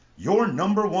your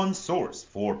number one source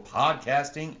for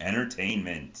podcasting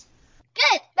entertainment.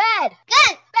 Good, bad,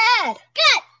 good, bad,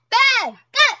 good, bad,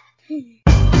 good.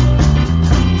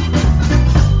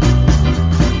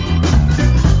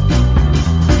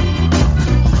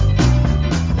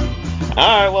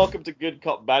 All right, welcome to Good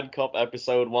Cop, Bad Cop,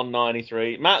 episode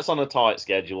 193. Matt's on a tight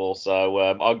schedule, so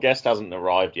our guest hasn't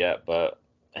arrived yet, but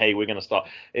hey, we're going to start.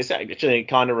 It's actually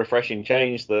kind of refreshing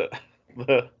change that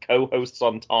the co-host's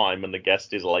on time and the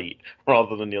guest is late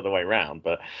rather than the other way around.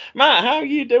 But Matt, how are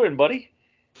you doing, buddy?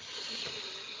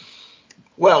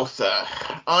 Well, sir,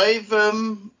 I've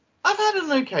had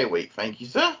an okay week, thank you,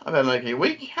 sir. I've had an okay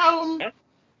week.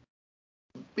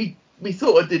 We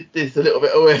sort of did this a little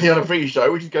bit already on a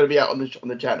pre-show, which is going to be out on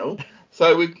the channel.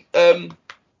 So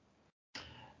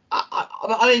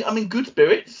I'm in good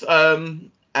spirits.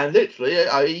 And literally,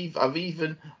 I've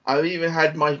even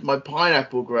had my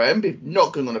pineapple graham,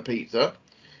 not going on a pizza.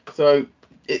 So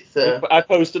it's I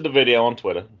posted the video on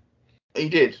Twitter. He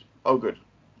did. Oh, good.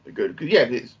 Yeah,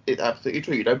 it's absolutely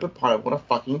true. You don't put pineapple on a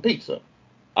fucking pizza.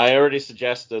 I already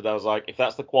suggested, I was like, if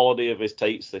that's the quality of his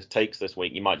takes this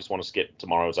week, you might just want to skip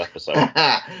tomorrow's episode.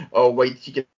 Oh, wait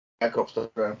till you get back off stuff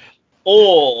around.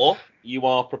 Or you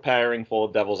are preparing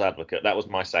for Devil's Advocate. That was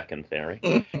my second theory.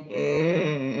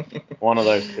 One of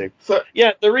those two. So,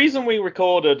 yeah, the reason we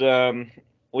recorded,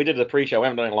 we did a pre-show, we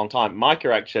haven't done it in a long time.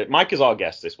 Micah's our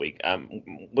guest this week.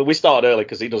 We started early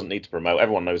because he doesn't need to promote.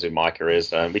 Everyone knows who Micah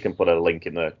is. We can put a link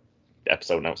in the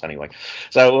episode notes anyway.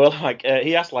 So we're like,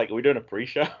 he asked, like, are we doing a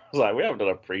pre-show? I was like, we haven't done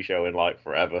a pre-show in like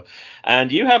forever.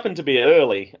 And you happened to be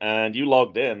early and you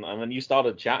logged in and then you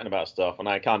started chatting about stuff. And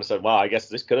I kind of said, well, I guess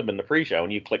this could have been the pre-show.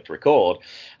 And you clicked record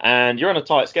and you're on a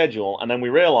tight schedule. And then we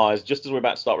realized just as we're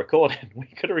about to start recording, we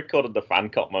could have recorded the fan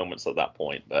cop moments at that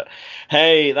point. But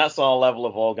hey, that's our level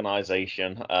of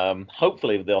organization.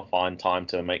 Hopefully they'll find time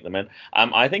to make them in.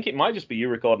 I think it might just be you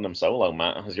recording them solo,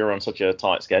 Matt, as you're on such a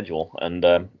tight schedule. And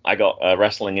I got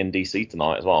wrestling in DC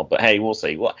tonight as well, but hey, we'll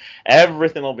see. Well,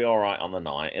 everything will be all right on the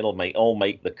night. It'll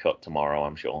make the cut tomorrow,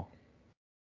 I'm sure.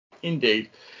 Indeed.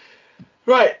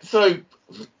 Right. So,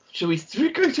 should we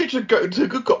go to a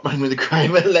good cop man with the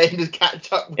Graham and let him just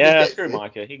catch up? Yeah, screw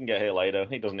Micah. He can get here later.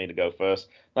 He doesn't need to go first.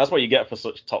 That's what you get for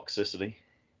such toxicity.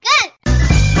 Good.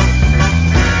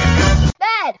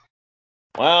 Bad.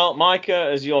 Well, Micah,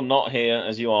 as you're not here,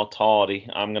 as you are tardy,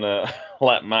 I'm going to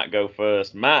let Matt go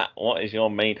first. Matt, what is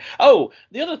your main... Oh,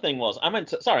 the other thing was, I meant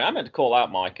to call out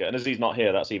Micah, and as he's not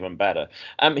here, that's even better.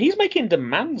 He's making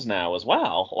demands now as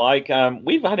well. Like,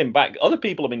 we've had him back. Other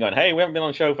people have been going, hey, we haven't been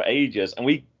on the show for ages, and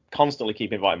we constantly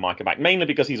keep inviting Micah back, mainly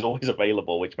because he's always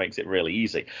available, which makes it really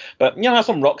easy. But you know how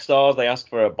some rock stars, they ask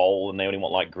for a bowl and they only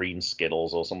want like green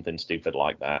Skittles or something stupid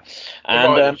like that.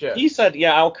 And he said,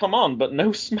 yeah, I'll come on, but no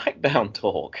SmackDown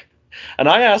talk. And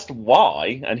I asked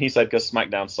why, and he said because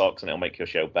SmackDown sucks and it'll make your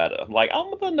show better. I'm like,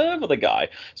 I'm the nerve of the guy.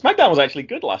 SmackDown was actually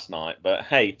good last night, but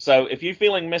hey, so if you're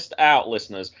feeling missed out,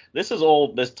 listeners, this is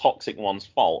all this toxic one's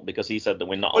fault because he said that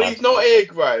we're not. Well, he's not here,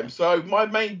 Graham. So my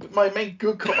main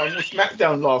good comment was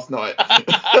SmackDown last night.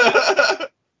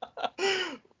 But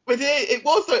it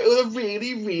was a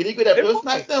really, really good episode of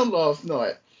SmackDown last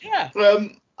night. Yeah.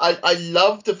 I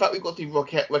love the fact we got to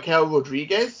Raquel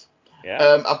Rodriguez. Yeah.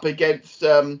 Up against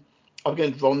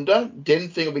Ronda. Didn't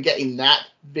think we'd be getting that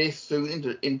this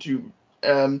soon into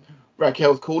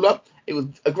Raquel's call-up. It was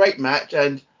a great match,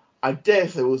 and I dare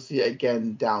say we'll see it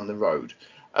again down the road.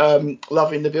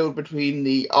 Loving the build between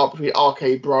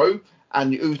RK Bro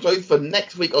and the Usos for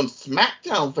next week on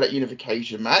SmackDown for that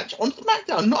unification match. On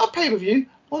SmackDown, not a pay-per-view,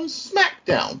 on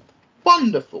SmackDown.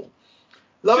 Wonderful.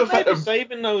 Shouldn't they be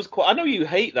saving those? I know you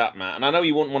hate that, Matt, and I know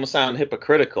you wouldn't want to sound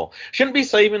hypocritical. Shouldn't be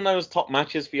saving those top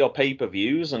matches for your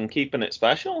pay-per-views and keeping it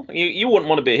special? You wouldn't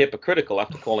want to be hypocritical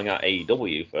after calling out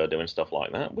AEW for doing stuff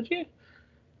like that, would you?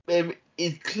 There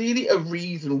is clearly a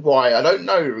reason why. I don't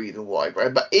know the reason why,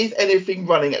 Brad, but is anything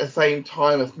running at the same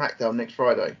time as SmackDown next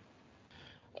Friday?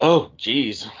 Oh,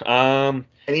 jeez.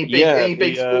 Any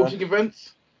big sporting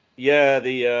events? Yeah,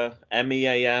 the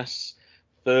MEAS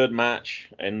third match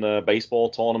in the baseball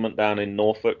tournament down in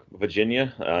Norfolk,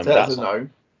 Virginia. That's a no.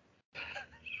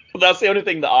 That's the only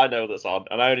thing that I know that's on,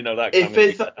 and I only know that.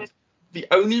 The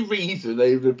only reason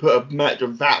they would put a match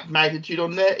of that magnitude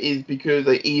on there is because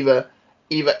they either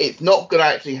it's not going to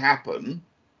actually happen,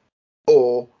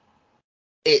 or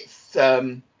it's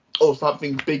or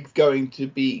something big's going to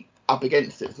be up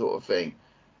against it, sort of thing.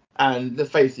 And let's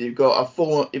face it, you've got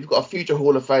a future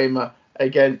Hall of Famer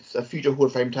against a future Hall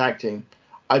of Fame tag team.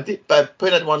 But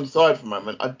putting that to one side for a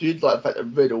moment, I did like the fact that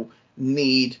Riddle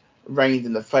need Reigns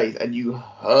in the face, and you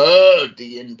heard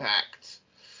the impact.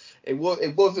 It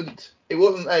wasn't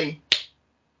a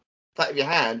sleight of your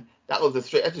hand. That was that's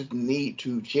just knee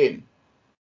to chin.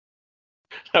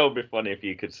 That would be funny if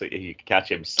you could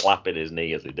catch him slapping his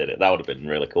knee as he did it. That would have been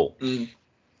really cool.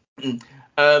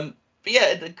 But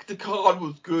yeah, the card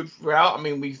was good throughout. I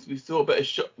mean, we saw a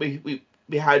bit of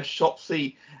we had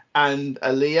Shotzi and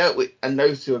Aaliyah, and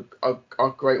those two are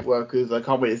great workers. I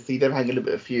can't wait to see them hang a little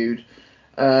bit of feud.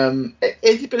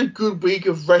 It's been a good week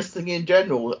of wrestling in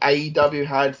general. AEW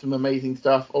had some amazing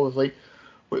stuff, obviously.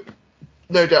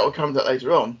 No doubt will come to that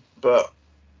later on, but.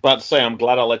 About to say, I'm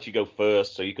glad I let you go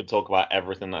first, so you could talk about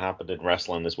everything that happened in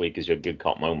wrestling this week as your good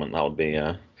cop moment. That would be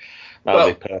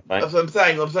perfect. That's what I'm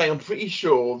saying. I'm pretty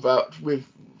sure that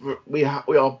we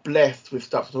are blessed with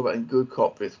stuff to talk about in good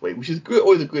cop this week, which is good,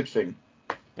 always a good thing.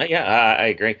 Yeah, I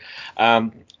agree.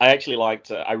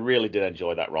 I really did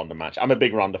enjoy that Ronda match. I'm a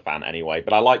big Ronda fan anyway,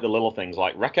 but I like the little things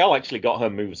like Raquel actually got her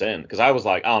moves in, because I was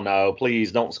like, oh no,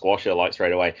 please don't squash her like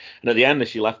straight away. And at the end, as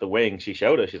she left the wing, she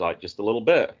showed her, she's like, just a little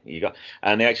bit.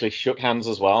 And they actually shook hands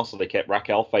as well, so they kept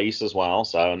Raquel face as well.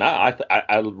 So no,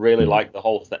 I really like the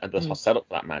whole the setup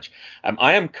for that match.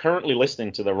 I am currently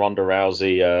listening to the Ronda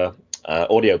Rousey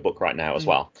audio book right now as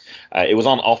well. It was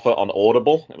on offer on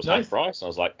Audible. It was nice price. I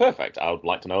was like, perfect. I would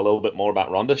like to know a little bit more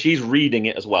about Ronda. She's reading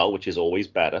it as well, which is always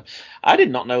better. I did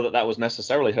not know that was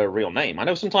necessarily her real name. I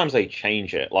know sometimes they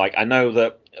change it. Like, I know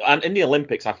that, and in the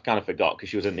Olympics, I kind of forgot because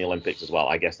she was in the Olympics as well,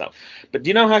 I guess that. But do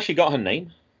you know how she got her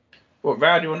name? What,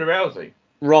 Rowdy Ronda Rousey?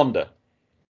 Ronda.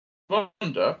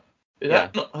 Ronda? Is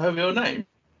that not her real name?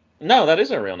 No, that is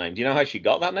her real name. Do you know how she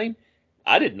got that name?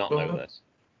 I did not know this.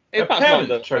 Her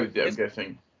parents chose it, I'm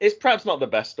guessing. It's perhaps not the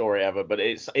best story ever, but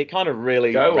it kind of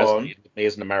really resonated with me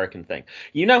as an American thing.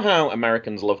 You know how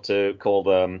Americans love to call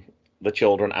the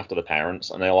children after the parents,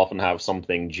 and they'll often have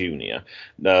something junior,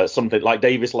 something like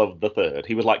Davis Love the third.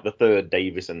 He was like the third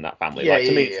Davis in that family.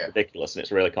 To me, it's ridiculous and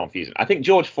it's really confusing. I think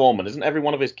George Foreman, isn't every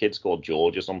one of his kids called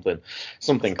George or something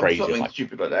crazy? Something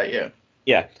stupid like that, yeah.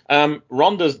 Yeah.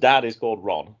 Ronda's dad is called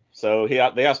Ron. So they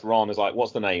asked Ron, is like,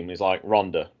 what's the name? He's like,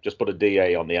 Ronda. Just put a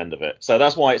DA on the end of it. So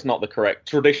that's why it's not the correct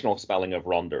traditional spelling of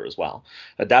Ronda as well.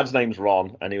 Her dad's name's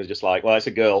Ron, and he was just like, well, it's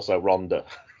a girl, so Ronda.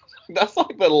 That's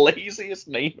like the laziest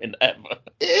naming ever.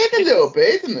 It is a little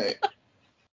bit, isn't it?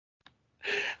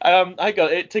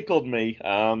 It tickled me.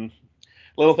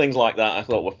 Little things like that I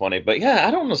thought were funny. But yeah,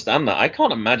 I don't understand that. I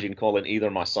can't imagine calling either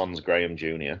of my sons Graham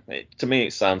Jr. To me,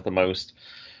 it sounds the most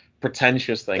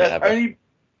pretentious thing ever.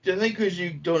 Just because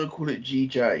you don't want to call it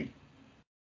GJ.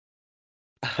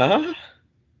 Huh?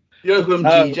 You don't call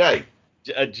him GJ.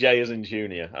 J as in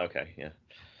Junior. Okay, yeah.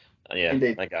 Yeah,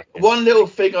 indeed. I got you. One little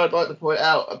thing I'd like to point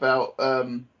out about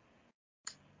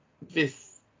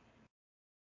this.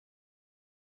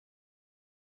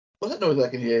 What's that noise I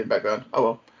can hear in the background?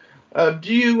 Oh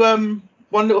well.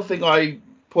 One little thing I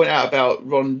point out about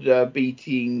Ronda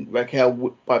beating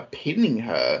Raquel by pinning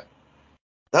her.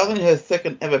 That was only her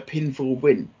second ever pinfall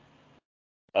win.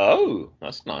 Oh,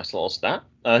 that's a nice little stat.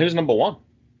 Who's number one?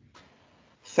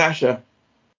 Sasha.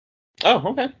 Oh,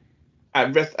 okay.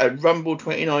 At Rumble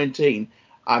 2019.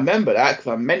 I remember that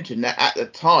because I mentioned that at the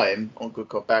time on Good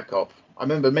Cop, Bad Cop. I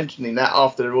remember mentioning that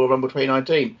after the Royal Rumble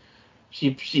 2019. She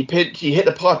hit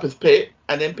the Piper's Pit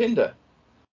and then pinned her.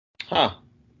 Huh.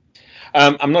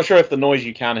 I'm not sure if the noise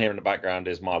you can hear in the background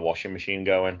is my washing machine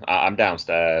going. I'm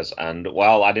downstairs, and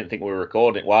I didn't think we were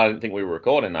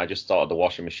recording. I just started the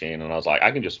washing machine, and I was like,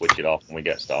 I can just switch it off when we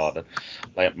get started.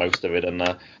 Lay up most of it, and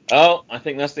I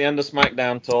think that's the end of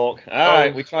SmackDown talk. All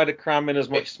right, we tried to cram in as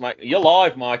much Smack. You're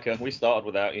live, Micah. We started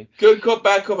without you. Good Cop,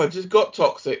 Bad Cop. I just got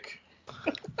toxic.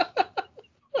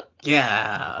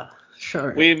 Yeah.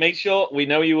 Sure. We made sure we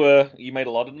know you made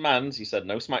a lot of demands. You said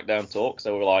no SmackDown talk,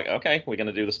 so we're like, okay, we're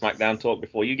gonna do the SmackDown talk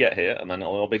before you get here, and then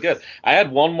it'll all be good. I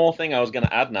had one more thing I was gonna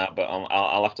add now, but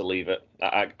I'll have to leave it.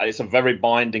 It's a very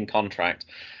binding contract,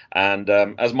 and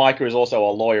as Micah is also a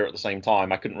lawyer at the same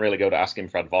time, I couldn't really go to ask him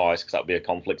for advice because that would be a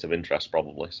conflict of interest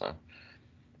probably. So,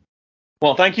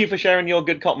 well, thank you for sharing your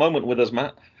good cop moment with us,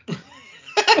 Matt.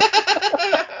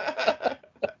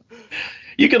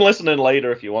 You can listen in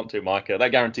later if you want to, Micah.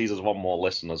 That guarantees us one more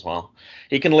listen as well.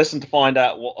 He can listen to find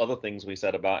out what other things we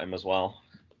said about him as well.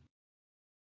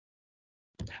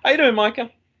 How you doing,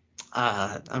 Micah?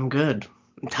 I'm good.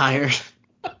 I'm tired.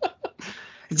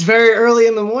 It's very early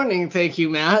in the morning, thank you,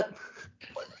 Matt.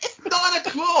 It's 9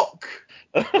 o'clock.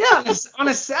 Yeah, on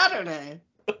a Saturday.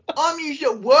 I'm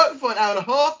usually at work for an hour and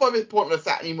a half by this point on a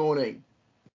Saturday morning.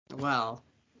 Well,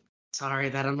 sorry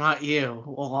that I'm not you.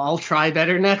 Well, I'll try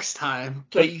better next time.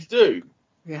 Please do.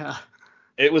 Yeah.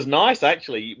 It was nice,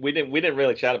 actually. We didn't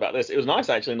really chat about this. It was nice,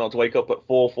 actually, not to wake up at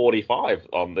 4:45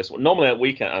 on this one. Normally at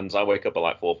weekends, I wake up at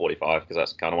like 4:45 because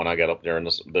that's kind of when I get up during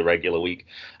the regular week.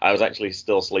 I was actually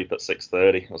still asleep at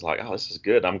 6:30. I was like, oh, this is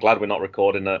good. I'm glad we're not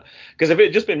recording it. Because if it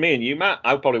had just been me and you, Matt,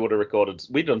 I probably would have recorded.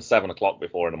 We'd done 7 o'clock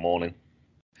before in the morning.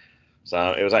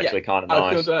 So it was actually kind of nice.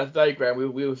 I was going to do that today, Graham.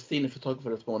 We were seeing a photographer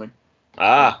this morning.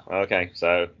 Ah, okay.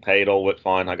 So, hey, it all worked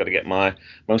fine. I got to get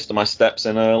most of my steps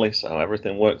in early, so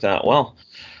everything worked out well.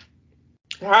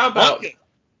 How about you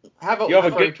have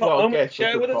a good moment to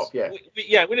share with us? Yeah.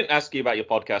 We didn't ask you about your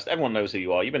podcast. Everyone knows who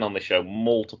you are. You've been on the show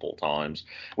multiple times.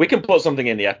 We can put something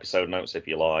in the episode notes if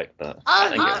you like. But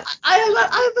I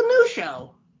have a new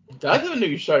show. Does have a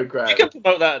new show, Graham? You can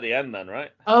promote that at the end then,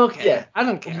 right? Okay. Yeah. I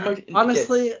don't care.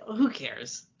 Honestly, who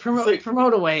cares?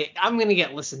 Promote away. I'm going to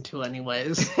get listened to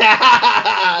anyways.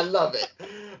 I love it.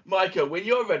 Micah, when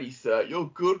you're ready, sir, your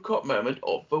good cop moment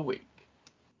of the week.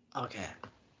 Okay.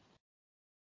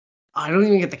 I don't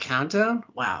even get the countdown?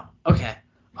 Wow. Okay.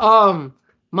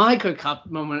 My good cop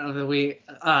moment of the week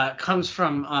comes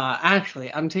from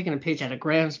actually, I'm taking a page out of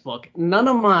Graham's book. None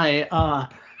of my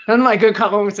good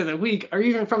cop moments of the week are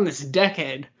even from this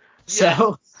decade.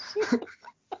 So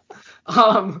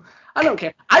I don't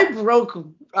care. I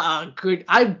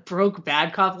broke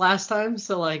bad cop last time,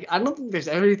 so like I don't think there's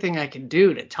anything I can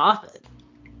do to top it.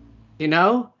 You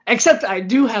know? Except I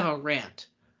do have a rant.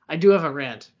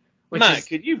 Matt,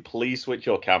 could you please switch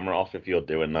your camera off if you're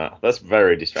doing that? That's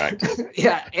very distracting.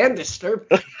 Yeah, and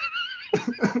disturbing.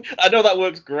 I know that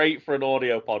works great for an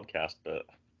audio podcast, but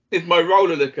it's my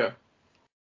roller liquor.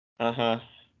 Uh-huh.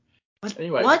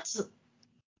 Anyway. What?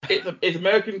 It's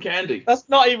American candy. That's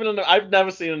not even I've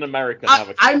never seen an American have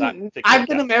a I've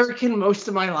been American most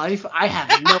of my life. I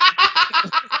have no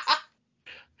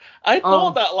I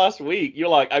thought that last week. You're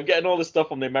like, I'm getting all this stuff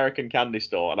from the American candy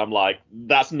store, and I'm like,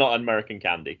 that's not American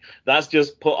candy. That's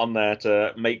just put on there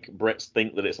to make Brits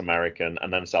think that it's American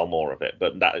and then sell more of it.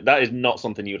 But that is not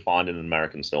something you would find in an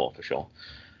American store for sure.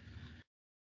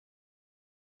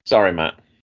 Sorry, Matt.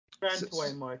 Rant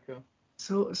away, Micah.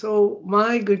 So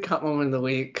my good cop moment of the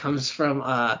week comes from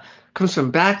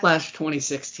Backlash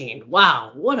 2016.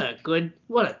 Wow, what a good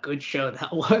show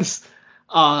that was.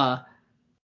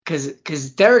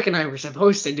 Because Derek and I were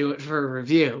supposed to do it for a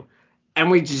review, and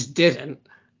we just didn't.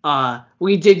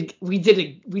 We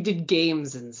did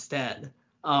games instead.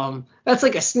 That's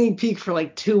like a sneak peek for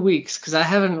like 2 weeks because I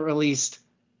haven't released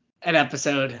an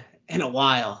episode in a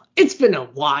while. It's been a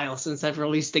while since I've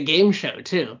released a game show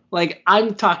too. Like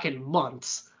I'm talking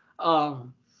months.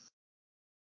 So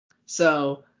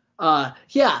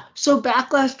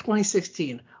Backlash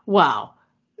 2016. Wow.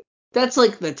 That's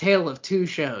like the tale of two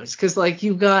shows, because like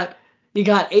you got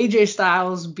AJ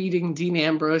Styles beating Dean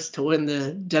Ambrose to win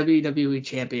the WWE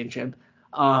Championship.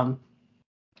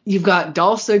 You've got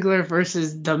Dolph Ziggler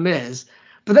versus The Miz,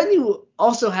 but then you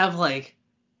also have like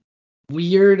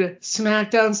weird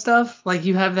SmackDown stuff. Like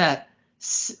you have that,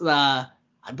 I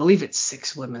believe it's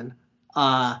 6 women.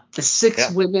 The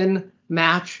 6 women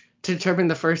match to determine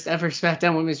the first ever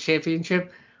SmackDown Women's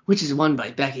Championship, which is won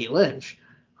by Becky Lynch.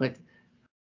 Like,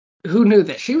 who knew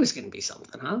that she was going to be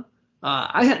something, huh?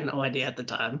 I had no idea at the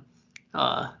time,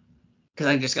 because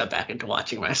I just got back into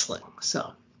watching wrestling.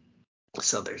 So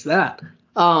there's that.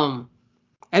 And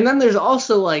then there's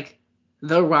also like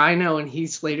the Rhino and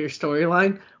Heath Slater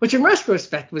storyline, which in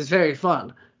retrospect was very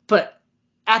fun. But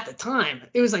at the time,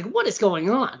 it was like, what is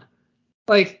going on?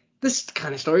 Like, this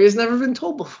kind of story has never been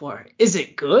told before. Is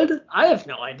it good? I have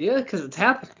no idea because it's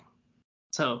happening.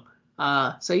 So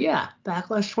yeah,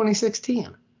 Backlash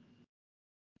 2016.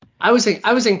 I was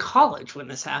in college when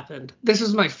this happened. This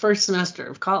was my first semester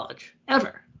of college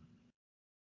ever.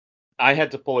 I had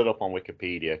to pull it up on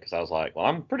Wikipedia because I was like, well,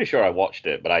 I'm pretty sure I watched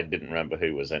it, but I didn't remember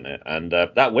who was in it. And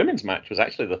that women's match was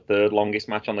actually the 3rd longest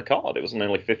match on the card. It was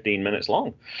only 15 minutes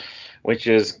long, which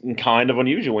is kind of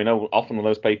unusual. We know often on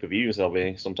those pay-per-views there'll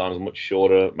be sometimes much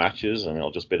shorter matches, and it'll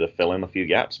just be to fill in a few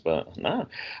gaps. But no,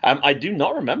 I do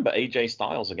not remember AJ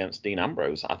Styles against Dean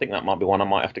Ambrose. I think that might be one I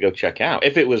might have to go check out.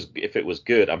 If it was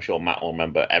good, I'm sure Matt will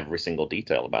remember every single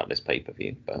detail about this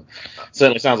pay-per-view. But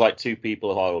certainly sounds like 2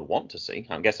 people who I would want to see.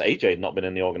 I guess AJ had not been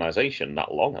in the organization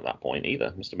that long at that point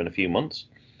either. Must have been a few months.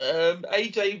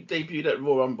 AJ debuted at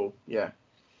Royal Rumble, yeah.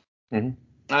 Mm-hmm.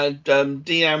 And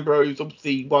Dean Ambrose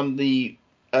obviously won the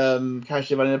cash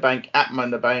in Money in the Bank at Money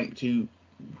in the Bank to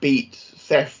beat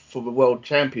Seth for the World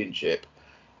Championship.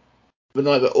 The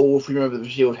night that all 3 members of the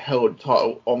Shield held the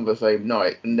title on the same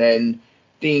night. And then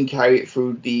Dean carried it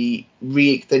through the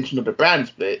re-extension of the brand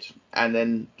split. And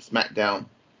then SmackDown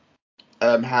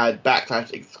had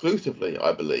Backlash exclusively,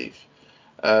 I believe.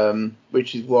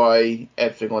 which is why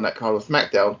everything on that card was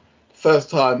SmackDown. First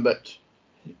time that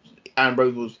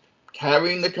Ambrose was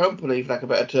carrying the company, for lack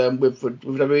of a better term, with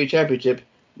WWE Championship,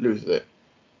 loses it.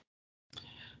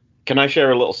 Can I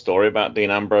share a little story about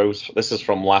Dean Ambrose? This is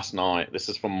from last night. This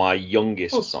is from my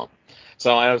youngest son.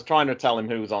 So I was trying to tell him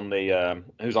who's on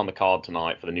the card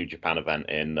tonight for the New Japan event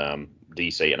in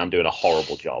DC, and I'm doing a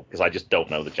horrible job because I just don't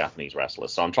know the Japanese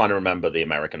wrestlers. So I'm trying to remember the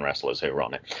American wrestlers who were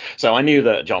on it. So I knew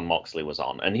that Jon Moxley was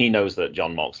on, and he knows that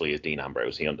Jon Moxley is Dean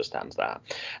Ambrose. He understands that.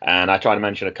 And I tried to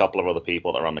mention a couple of other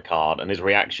people that are on the card, and his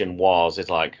reaction was, it's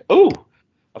like, "Ooh,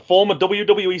 a former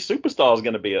WWE superstar is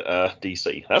going to be at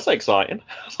DC. That's exciting."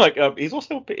 It's like he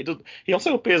also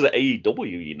appears at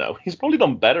AEW. You know, he's probably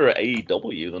done better at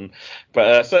AEW than,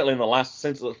 but certainly in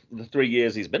since the 3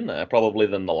 years he's been there, probably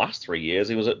than the last 3 years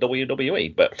he was at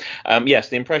WWE. But yes,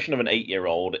 the impression of an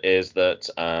 8-year-old is that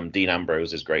Dean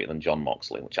Ambrose is greater than Jon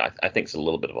Moxley, which I think is a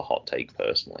little bit of a hot take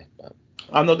personally. But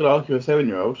I'm not going to argue with a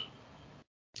 7-year-old.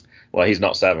 Well, he's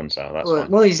not 7, so that's fine.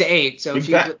 Well, he's 8, so if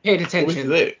you paid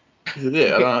attention.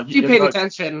 If you paid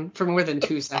attention for more than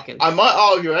 2 seconds. I might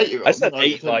argue an 8-year-old. I said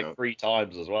 8 like 3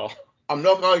 times as well. I'm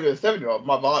not going to argue a 7-year-old.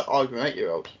 I might argue an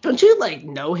 8-year-old. Don't you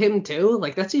know him too?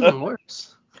 That's even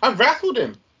worse. I've wrestled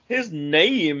him. His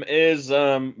name is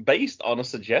based on a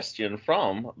suggestion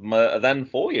from a then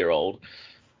 4-year-old.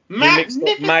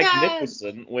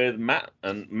 Magnificent with Matt,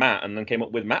 and then came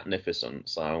up with Magnificent.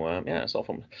 So yeah, it's all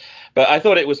fun. But I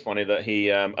thought it was funny that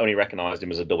he only recognised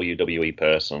him as a WWE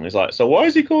person. He's like, so why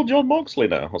is he called Jon Moxley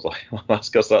now? I was like, well, that's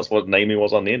because that's what name he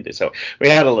was on the indie. So we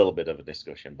had a little bit of a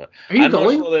discussion. But I'm not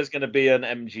sure there's going to be an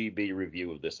MGB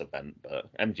review of this event.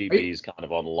 But MGB is kind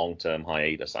of on long-term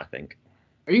hiatus, I think.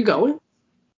 Are you going?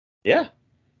 Yeah.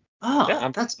 Oh,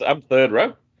 yeah, I'm third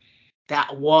row.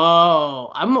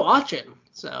 Whoa, I'm watching.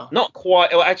 So not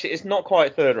quite. Well, actually, it's not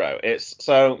quite third row. It's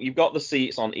so you've got the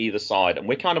seats on either side, and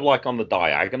we're kind of like on the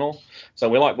diagonal. So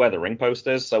we're like where the ring post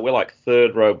is. So we're like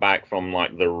third row back from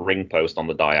like the ring post on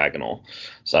the diagonal.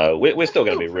 So we're still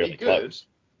going to be really close.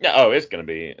 Yeah. Oh, it's going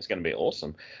to be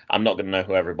awesome. I'm not going to know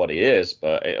who everybody is,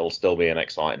 but it'll still be an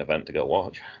exciting event to go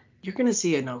watch. You're going to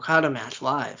see an Okada match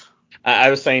live.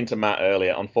 I was saying to Matt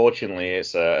earlier, unfortunately,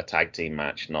 it's a tag team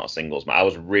match, not a singles match. I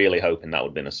was really hoping that would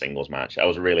have been a singles match. I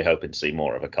was really hoping to see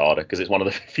more of Okada because it's one of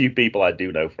the few people I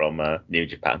do know from New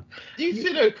Japan. You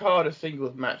said Okada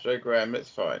singles match, though, Graham. It's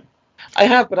fine. I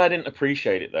have, but I didn't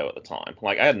appreciate it, though, at the time.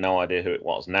 I had no idea who it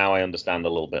was. Now I understand a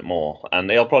little bit more. And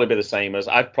it'll probably be the same as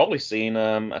I've probably seen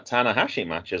a Tanahashi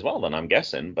match as well, then I'm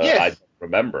guessing. But yes. I don't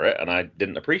remember it, and I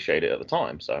didn't appreciate it at the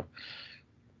time. So,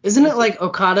 isn't it like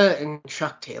Okada and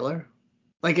Chuck Taylor?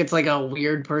 It's like a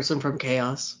weird person from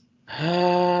Chaos.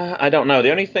 I don't know.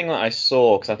 The only thing that I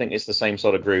saw, because I think it's the same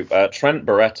sort of group, Trent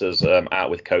Beretta's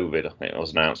out with COVID. It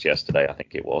was announced yesterday, I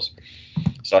think it was.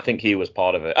 So I think he was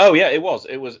part of it. Oh yeah, it was.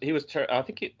 I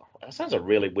think that sounds a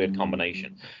really weird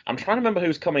combination. I'm trying to remember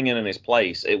who's coming in his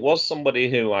place. It was somebody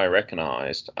who I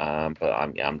recognised, but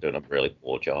I'm doing a really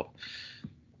poor job.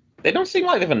 They don't seem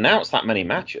like they've announced that many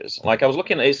matches. I was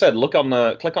looking, it said,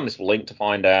 click on this link to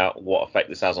find out what effect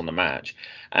this has on the match.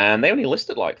 And they only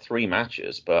listed 3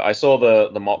 matches, but I saw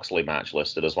the Moxley match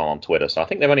listed as well on Twitter. So I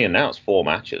think they've only announced 4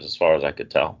 matches as far as I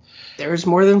could tell. There's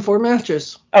more than 4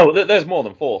 matches. Oh, there's more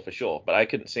than 4 for sure, but I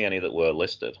couldn't see any that were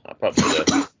listed.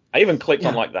 I even clicked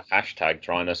on the hashtag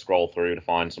trying to scroll through to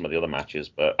find some of the other matches,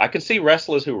 but I could see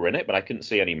wrestlers who were in it, but I couldn't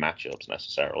see any matchups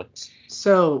necessarily.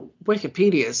 So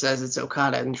Wikipedia says it's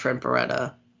Okada and Trent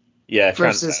Beretta. Yeah,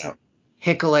 versus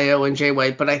Hikuleo and Jay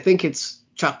White, but I think it's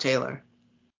Chuck Taylor.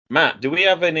 Matt, do we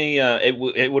have any?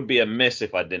 It would be a miss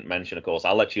if I didn't mention. Of course,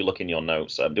 I'll let you look in your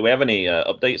notes. Do we have any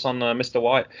updates on Mr.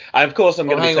 White? Of course, I'm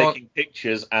going to be taking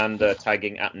pictures and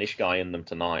tagging at Nishguy in them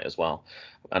tonight as well,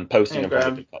 and posting them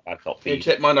probably to top feed. You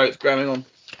check my notes, Graham.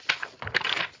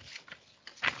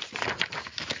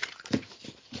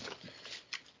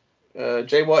 On.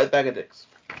 Jay White at Bag of Dicks.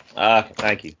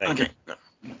 Thank you.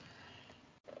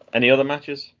 Any other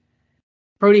matches?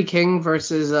 Brody King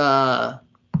versus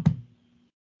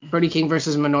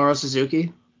Minoru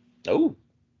Suzuki. Oh,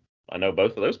 I know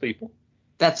both of those people.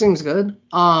 That seems good.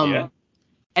 Yeah.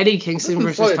 Eddie Kingston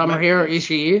versus Tomohiro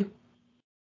Ishii.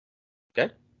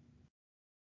 Okay.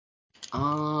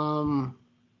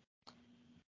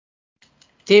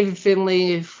 David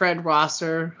Finlay, Fred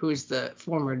Rosser, who's the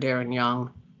former Darren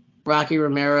Young, Rocky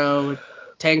Romero,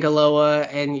 Tangaloa,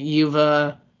 and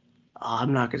Yuva.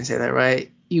 I'm not going to say that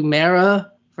right.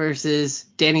 Umera versus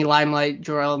Danny Limelight,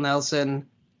 Jorel Nelson,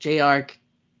 JR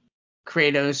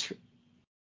Kratos,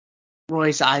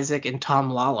 Royce Isaac, and Tom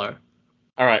Lawler.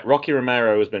 All right, Rocky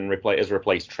Romero has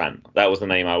replaced Trent. That was the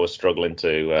name I was struggling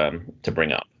to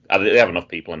bring up. They have enough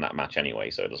people in that match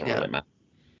anyway, so it doesn't really matter.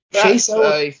 That's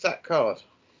a set card.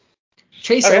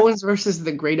 Chase Owens versus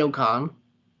the Great O'Khan.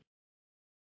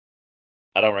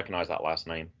 I don't recognize that last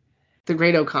name. The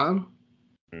Great O'Khan?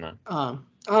 No.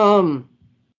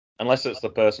 Unless it's the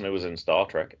person who was in Star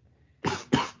Trek.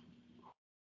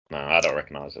 No, I don't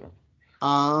recognize it.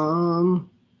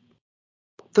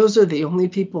 Those are the only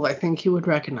people I think you would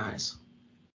recognize.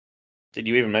 Did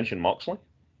you even mention Moxley?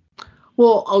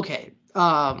 Well, okay.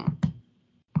 Well,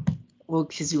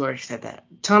 because you already said that.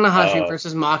 Tanahashi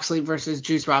versus Moxley versus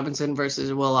Juice Robinson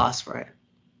versus Will Ospreay.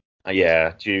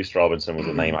 Yeah, Juice Robinson was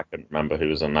a name. I couldn't remember who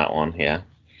was in that one. Yeah.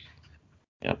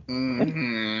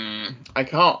 I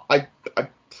can't. I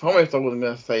promised I wasn't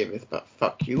going to say this, but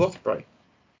fuck you, Ospreay.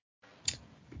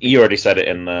 You already said it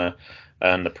in the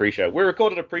pre-show. We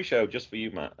recorded a pre-show just for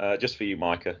you,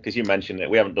 Micah, because you mentioned it.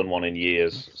 We haven't done one in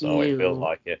years, so it feels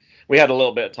like it. We had a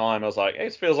little bit of time. I was like, hey,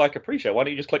 it feels like a pre-show. Why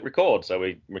don't you just click record? So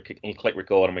we click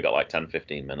record, and we got like 10,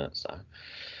 15 minutes. So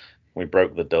we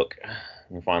broke the duck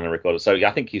and finally recorded. So yeah,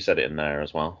 I think you said it in there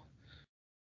as well.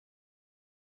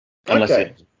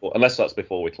 Unless that's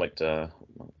before we clicked.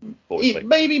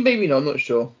 Maybe not. I'm not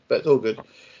sure, but it's all good.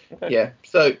 Okay. Yeah.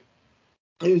 So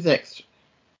who's next?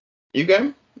 You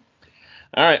go.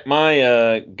 All right,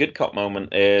 my good cop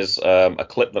moment is a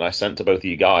clip that I sent to both of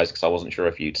you guys because I wasn't sure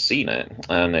if you'd seen it,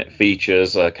 and it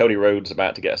features Cody Rhodes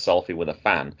about to get a selfie with a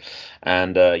fan,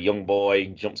 and a young boy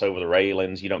jumps over the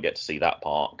railings. You don't get to see that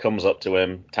part. Comes up to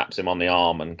him, taps him on the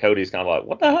arm, and Cody's kind of like,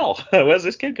 what the hell? Where's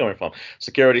this kid coming from?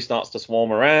 Security starts to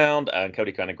swarm around, and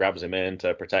Cody kind of grabs him in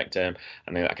to protect him,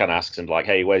 and then kind of asks him like,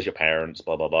 hey, where's your parents,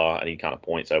 blah, blah, blah, and he kind of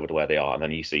points over to where they are, and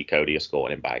then you see Cody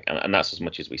escorting him back, and that's as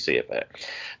much as we see of it.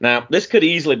 Now, this could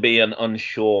easily be an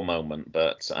unsure moment,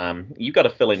 but you've got to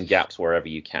fill in gaps wherever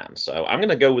you can. So I'm going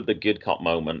to go with the good cop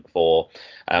moment for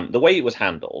the way it was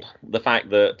handled, the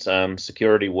fact that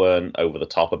security weren't over the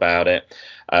top about it.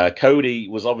 Cody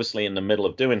was obviously in the middle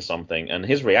of doing something, and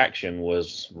his reaction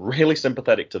was really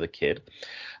sympathetic to the kid.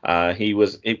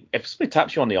 If somebody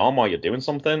taps you on the arm while you're doing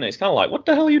something, it's kind of like, what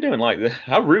the hell are you doing? Like,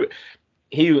 how rude.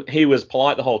 He was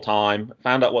polite the whole time,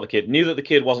 found out what the kid knew, that the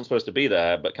kid wasn't supposed to be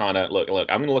there, but kind of, look,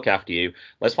 I'm going to look after you.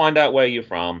 Let's find out where you're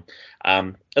from.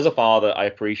 As a father, I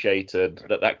appreciated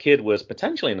that kid was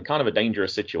potentially in kind of a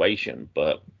dangerous situation,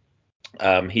 but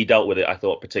he dealt with it, I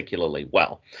thought, particularly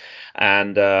well.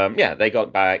 And they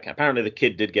got back. Apparently, the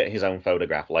kid did get his own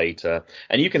photograph later.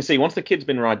 And you can see, once the kid's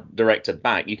been directed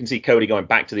back, you can see Cody going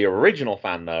back to the original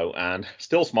fan, though, and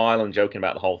still smiling, joking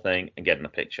about the whole thing, and getting a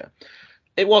picture.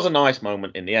 It was a nice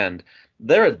moment in the end.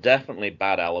 There are definitely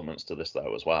bad elements to this,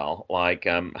 though, as well. Like,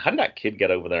 how did that kid get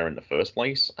over there in the first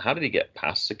place? How did he get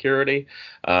past security?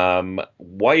 Why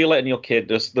are you letting your kid,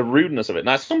 just the rudeness of it?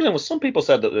 Now, some people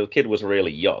said that the kid was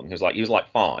really young. He was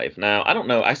like 5. Now, I don't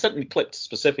know. I sent the clip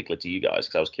specifically to you guys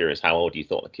because I was curious how old you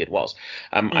thought the kid was.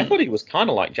 I thought he was kind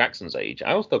of like Jackson's age.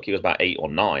 I always thought he was about 8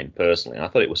 or 9, personally. I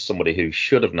thought it was somebody who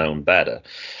should have known better.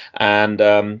 And,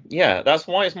 that's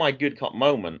why it's my good cop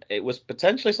moment. It was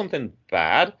potentially something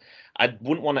bad. I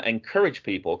wouldn't want to encourage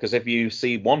people, because if you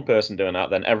see one person doing that,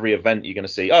 then every event you're going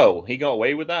to see, oh, he got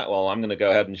away with that? Well, I'm going to go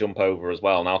ahead and jump over as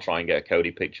well, and I'll try and get a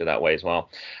Cody picture that way as well.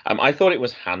 I thought it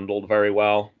was handled very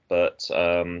well, but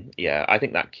I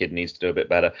think that kid needs to do a bit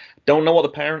better. Don't know what the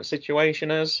parent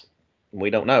situation is. We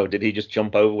don't know. Did he just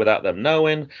jump over without them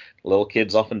knowing? Little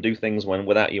kids often do things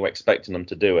without you expecting them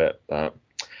to do it, but...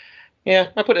 yeah,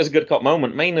 I put it as a good cop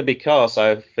moment, mainly because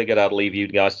I figured I'd leave you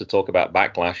guys to talk about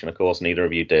Backlash, and of course neither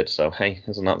of you did. So hey,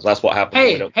 that's what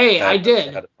happens. I did.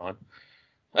 Ahead of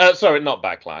time. Sorry, not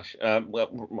Backlash.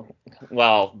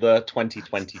 Well, the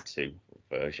 2022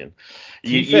 version.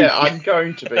 I'm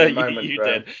going to be a moment. You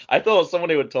did. I thought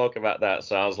somebody would talk about that,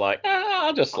 so I was like,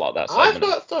 I'll just slot that segment. I've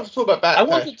got stuff to talk about Backlash. I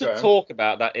wanted to talk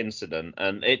about that incident,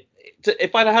 and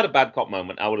if I'd had a bad cop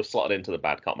moment, I would have slotted into the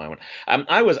bad cop moment.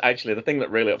 I was actually, the thing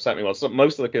that really upset me was that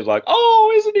most of the kids were like,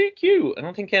 oh, isn't he cute? And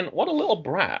I'm thinking, what a little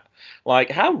brat. Like,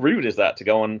 how rude is that to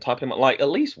go and type him, like, at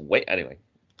least wait. Anyway,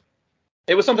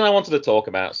 it was something I wanted to talk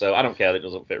about, so I don't care that it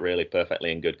doesn't fit really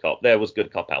perfectly in good cop. There was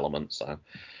good cop elements, so.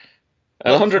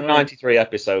 193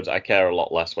 episodes, I care a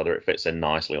lot less whether it fits in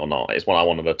nicely or not. It's what I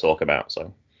wanted to talk about,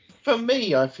 so. For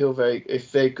me, I feel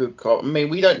it's very good cop. I mean,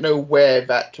 we don't know where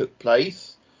that took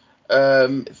place.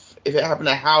 If it happened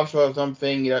in a house or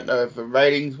something, you don't know if the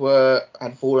railings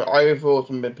had fallen over or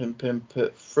something been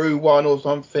put through one or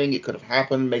something. It could have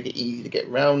happened, make it easy to get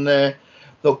around there.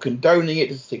 Not condoning it,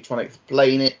 just trying to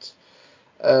explain it.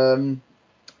 And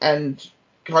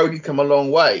Cody's come a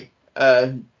long way.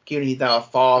 Given he's now a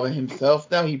father himself,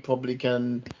 now he's probably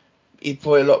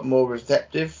a lot more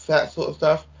receptive for that sort of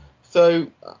stuff. So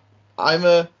I'm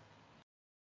a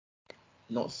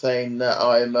Not saying that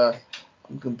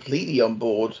I'm completely on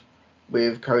board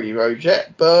with Cody Rhodes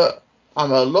yet, but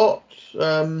I'm a lot.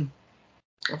 I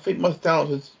think my stance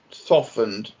has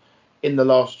softened in the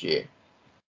last year.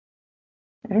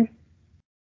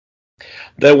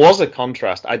 There was a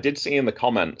contrast. I did see in the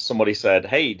comments somebody said,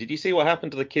 "Hey, did you see what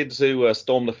happened to the kids who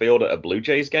stormed the field at a Blue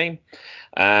Jays game?"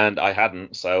 And I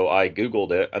hadn't, so I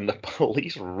Googled it, and the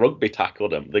police rugby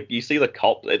tackled him. You see the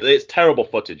cop, it's terrible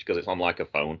footage because it's on like a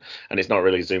phone, and it's not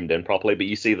really zoomed in properly, but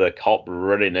you see the cop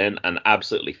running in and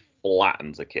absolutely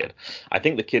flattens a kid. I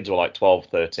think the kids were like 12,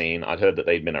 13. I'd heard that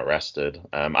they'd been arrested.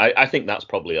 I think that's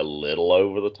probably a little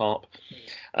over the top.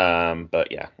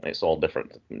 But yeah, it's all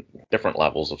different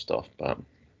levels of stuff, but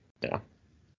yeah.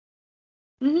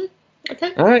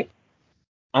 Okay. All right.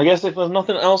 I guess if there's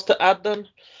nothing else to add then,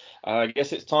 I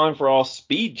guess it's time for our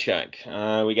speed check.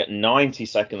 We get 90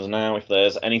 seconds now. If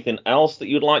there's anything else that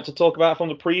you'd like to talk about from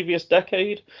the previous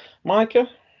decade, Micah?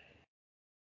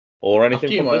 Or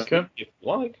anything from this week, if you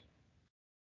like.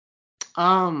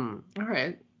 All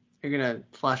right. You're gonna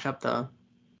flash up the.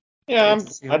 Yeah,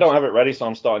 I don't have it ready, so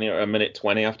I'm starting here at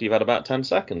 1:20 after you've had about 10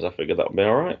 seconds. I figured that would be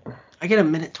all right. I get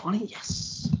 1:20?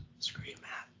 Yes. Screw you,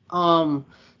 Matt.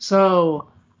 So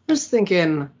I was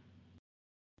thinking,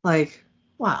 like,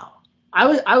 wow.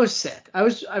 I was sick. I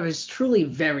was truly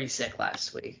very sick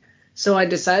last week. So I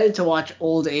decided to watch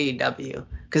old AEW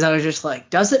because I was just like,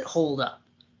 does it hold up?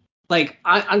 Like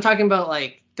I'm talking about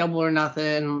like Double or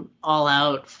Nothing, All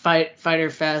Out, Fighter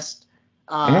Fest,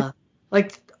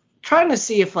 like trying to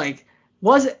see if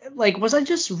was I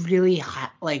just really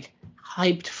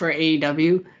hyped for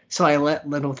AEW, so I let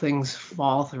little things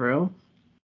fall through.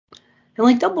 And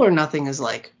like Double or Nothing is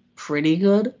like pretty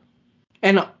good,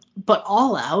 but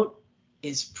All Out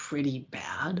is pretty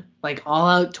bad. Like All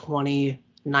Out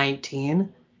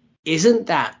 2019 isn't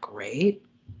that great.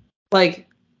 Like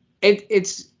it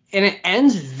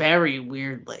ends very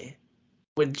weirdly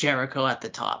with Jericho at the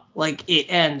top. Like it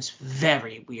ends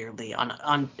very weirdly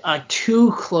on a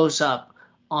too close up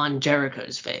on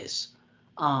Jericho's face.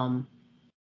 And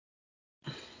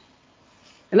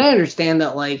I understand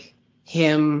that like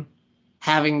him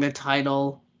having the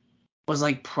title was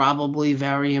like probably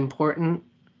very important.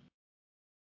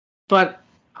 But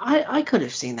I could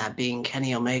have seen that being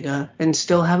Kenny Omega and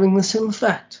still having the same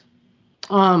effect.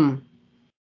 And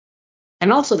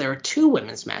also there were 2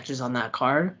 women's matches on that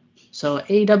card. So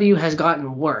AEW has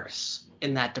gotten worse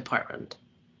in that department.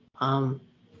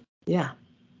 Yeah.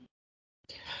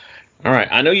 All right.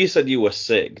 I know you said you were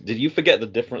sick. Did you forget the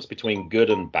difference between good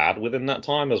and bad within that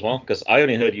time as well? Because I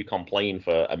only heard you complain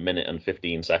for 1 and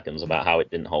 15 seconds about how it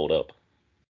didn't hold up.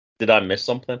 Did I miss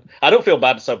something? I don't feel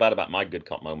so bad about my good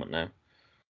cop moment now.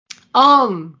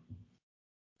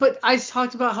 But I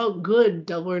talked about how good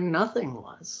Double or Nothing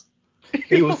was.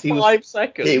 He was 5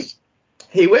 seconds.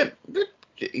 He went.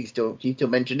 He still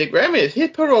mentioned it, Graham. It's his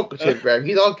prerogative, Graham.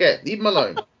 He's our guest. Leave him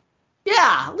alone.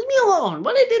 Yeah, leave me alone.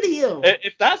 What I did to you?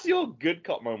 If that's your good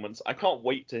cop moments, I can't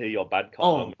wait to hear your bad cop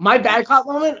moment. Oh, my bad cop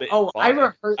moment? Oh, I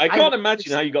can't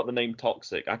imagine how you got the name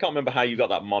Toxic. I can't remember how you got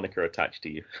that moniker attached to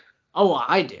you. Oh,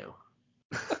 I do.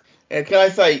 Yeah,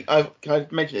 can I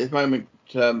mention at this moment,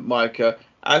 Micah,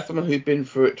 as someone who's been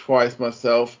through it twice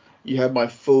myself, you have my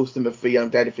full sympathy. I'm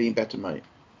glad you're feeling better, mate.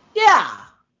 Yeah.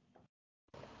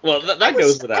 Well, that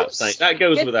goes without saying. That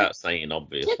goes without saying,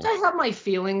 obviously. Can't I have my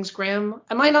feelings, Graham?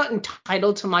 Am I not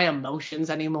entitled to my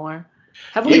emotions anymore?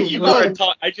 I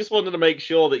just wanted to make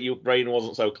sure that your brain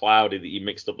wasn't so cloudy that you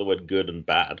mixed up the word good and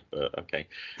bad. But okay,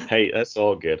 hey, that's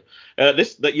all good.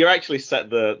 That you actually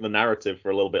set the narrative for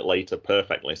a little bit later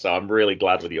perfectly. So I'm really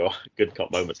glad with your good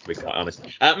cop moments, to be quite honest.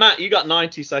 Matt, you got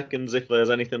 90 seconds if there's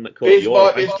anything that caught you. It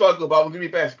might be a struggle, but I'm gonna be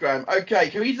best, Graham.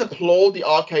 Okay, can we just applaud the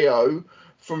RKO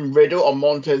from Riddle on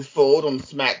Montez Ford on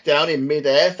SmackDown in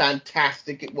midair?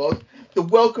 Fantastic it was. The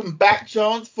welcome back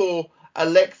chance for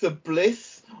Alexa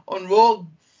Bliss on Raw.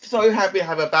 So happy to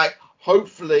have her back.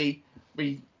 Hopefully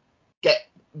we get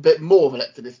a bit more of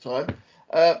Alexa this time.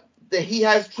 The He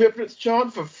Has Triplets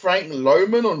chant for Frank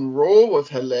Loman on Raw was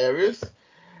hilarious.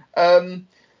 Ronda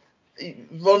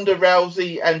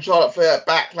Rousey and Charlotte Flair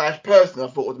Backlash, personally,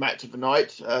 I thought was the match of the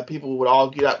night. People would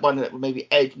argue that one that maybe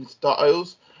Edge and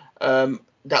Styles.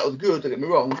 That was good, don't get me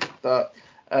wrong, but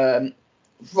Ronda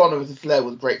vs. Flair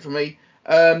was great for me.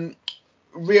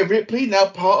 Rhea Ripley, now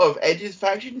part of Edge's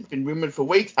faction, has been rumoured for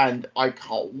weeks, and I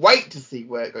can't wait to see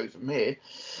where it goes from here.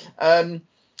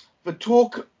 The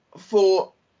talk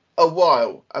for a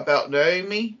while about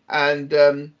Naomi and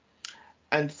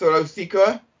Solo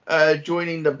Sikoa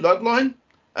joining the Bloodline.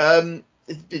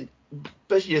 It's been,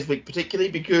 especially this week particularly,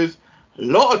 because A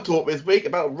lot of talk this week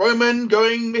about Roman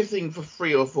going missing for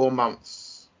 3 or 4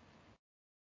 months.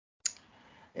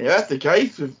 And if that's the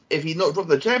case, if he's not dropped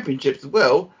the championships as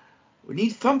well, we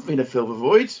need something to fill the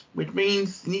void, which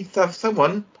means he needs to have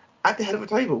someone at the head of the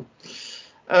table.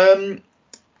 And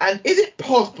is it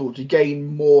possible to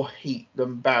gain more heat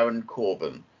than Baron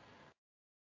Corbin?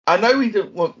 I know we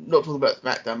don't want not talk about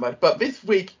SmackDown, but this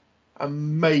week,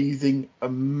 amazing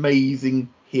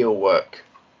heel work.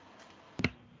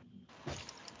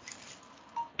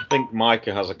 I think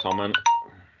Micah has a comment.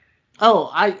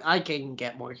 Oh, I can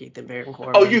get more heat than Baron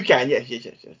Corbin. Oh, you can, yes. You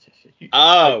can,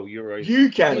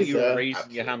 you sir. were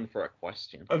raising your hand for a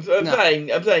question. I'm saying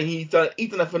he's done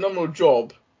a phenomenal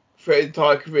job for his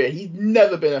entire career. He's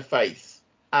never been a face,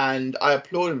 and I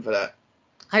applaud him for that.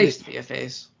 I used to be a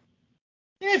face.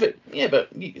 Yeah,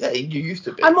 but you used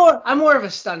to be. I'm more of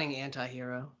a stunning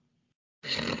anti-hero.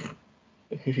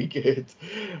 Very good.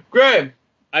 Graham.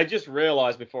 I just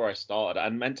realised before I started, I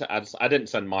meant to add. I didn't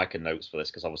send Micah notes for this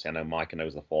because obviously I know Micah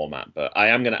knows the format, but I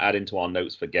am going to add into our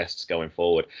notes for guests going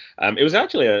forward. It was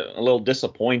actually a little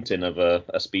disappointing of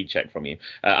a speed check from you.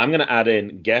 I'm going to add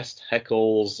in guest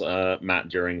heckles Matt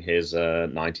during his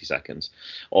 90 seconds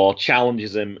or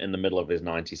challenges him in the middle of his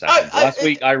 90 seconds. Last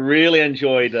week I really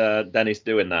enjoyed Dennis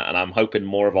doing that, and I'm hoping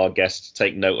more of our guests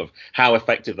take note of how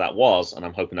effective that was, and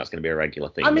I'm hoping that's going to be a regular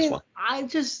theme as well.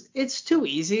 It's too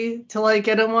easy to like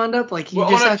get him wound up. Like we're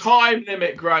on a time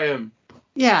limit, Graham.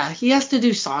 Yeah, he has to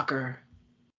do soccer.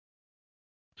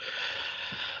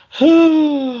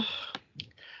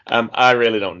 I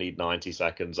really don't need 90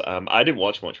 seconds. I didn't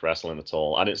watch much wrestling at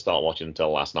all. I didn't start watching until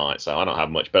last night, so I don't have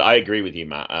much. But I agree with you,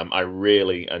 Matt. I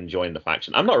really enjoyed the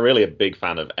faction. I'm not really a big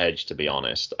fan of Edge, to be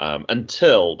honest,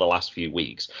 until the last few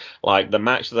weeks. Like the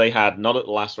match they had, not at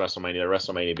the last WrestleMania,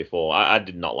 the WrestleMania before, I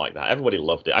did not like that. Everybody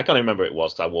loved it. I can't remember what it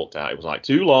was because I walked out. It was like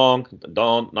too long,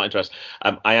 not interested.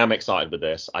 I am excited with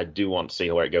this. I do want to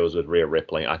see where it goes with Rhea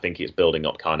Ripley. I think it's building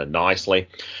up kind of nicely.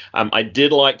 I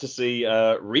did like to see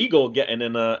Regal getting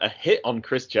in a hit on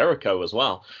Chris Jericho as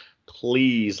well.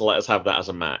 Please let us have that as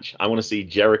a match. I want to see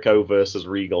Jericho versus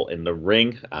Regal in the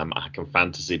ring. I can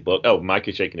fantasy book. Oh, Mike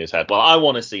is shaking his head. Well, I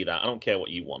want to see that. I don't care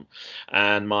what you want.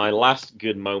 And my last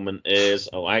good moment is,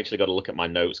 I actually got to look at my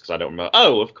notes because I don't remember.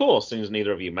 Oh, of course, since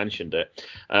neither of you mentioned it.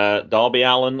 Darby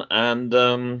Allin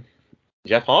and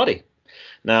Jeff Hardy.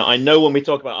 Now, I know when we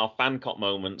talk about our fan cop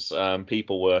moments, it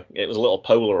was a little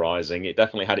polarizing. It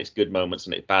definitely had its good moments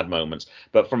and its bad moments.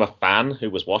 But from a fan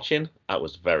who was watching, that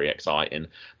was very exciting.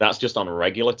 That's just on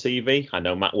regular TV. I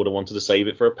know Matt would have wanted to save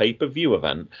it for a pay-per-view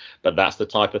event, but that's the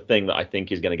type of thing that I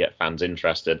think is going to get fans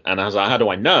interested. And how do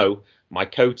I know? My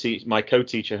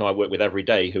co-teacher who I work with every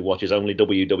day, who watches only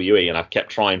WWE, and I've kept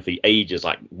trying for ages,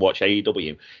 like watch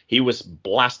AEW. He was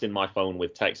blasting my phone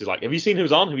with texts. He's like, "Have you seen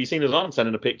who's on? Have you seen who's on?"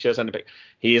 Sending a picture.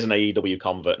 He is an AEW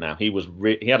convert now. He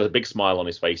had a big smile on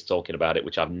his face talking about it,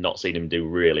 which I've not seen him do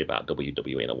really about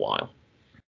WWE in a while.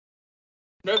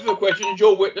 No further questions.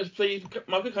 Your witness, please.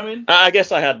 Michael, come in. I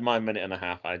guess I had my minute and a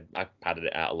half. I padded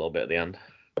it out a little bit at the end.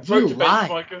 You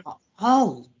lie.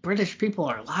 All British people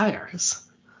are liars.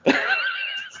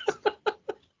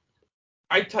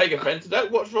 I take offence to that.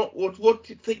 What's wrong? What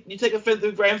do you think? You take offence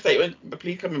to Graham's statement?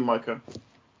 Please come in, Micah.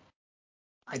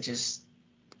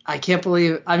 I can't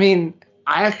believe. I mean,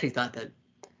 I've actually thought that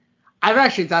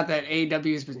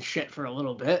AEW has been shit for a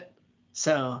little bit,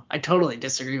 so I totally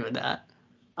disagree with that.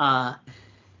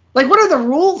 Like, what are the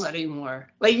rules anymore?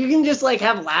 Like, you can just like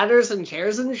have ladders and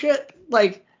chairs and shit.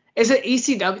 Like, is it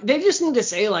ECW? They just need to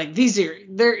say like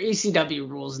they're ECW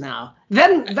rules now.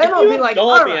 Then I'll be like,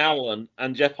 Darby Allin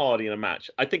and Jeff Hardy in a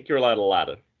match. I think you're allowed a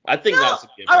ladder. I think that's a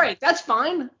given. All right, that's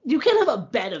fine. You can have a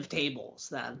bed of tables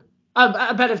then.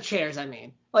 A bed of chairs, I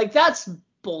mean. Like, that's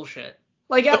bullshit.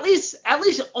 Like, at least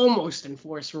almost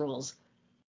enforce rules.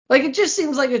 Like, it just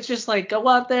seems like it's just like go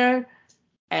out there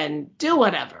and do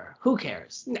whatever. Who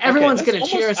cares? Everyone's going to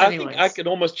cheer us anyways. I think I could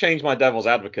almost change my devil's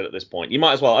advocate at this point. You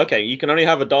might as well. Okay, you can only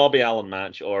have a Darby Allin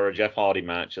match or a Jeff Hardy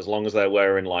match as long as they're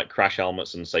wearing like crash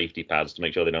helmets and safety pads to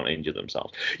make sure they don't injure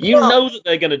themselves. You know that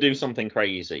they're going to do something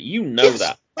crazy. You know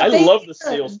that. I love the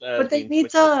steel stairs. But they need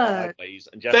to.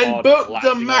 Then book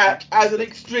the match as an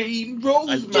Extreme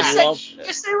Rules match.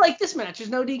 Just say like this match is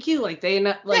no DQ. Like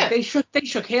they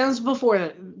shook hands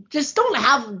before. Just don't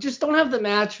have the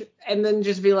match and then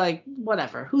just be like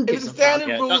whatever. Who gives a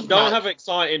fuck? Don't have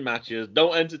exciting matches.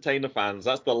 Don't entertain the fans.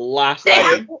 That's the last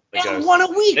thing. They have one a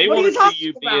week. What are you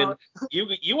talking about?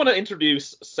 You want to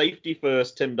introduce safety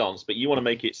first Tim Donst, but you want to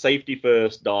make it safety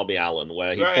first Darby Allin,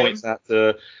 where he points out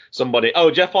to somebody. Oh,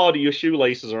 Jeff Hardy, your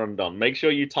shoelaces are undone. Make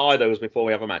sure you tie those before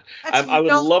we have a match. I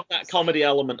would love that comedy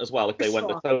element as well if they went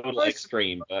the total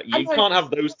extreme. But you can't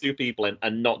have those two people in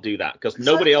and not do that, because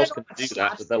nobody else can do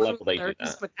that at the level they do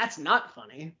that. But that's not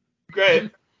funny.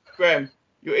 Graham,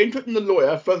 you're interrupting the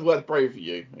lawyer. First of all, that's brave of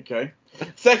you, okay?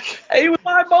 Second, it was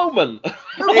my moment. It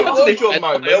was your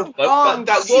moment. Wrong.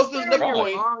 That wasn't the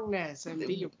point. Wrongness and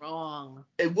be wrong.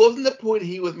 It wasn't the point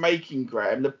he was making,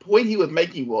 Graham. The point he was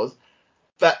making was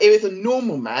that if it's a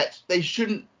normal match, they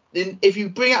shouldn't. If you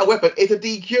bring out a weapon, it's a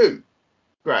DQ,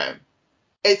 Graham.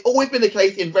 It's always been the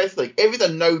case in wrestling. If it's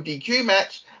a no DQ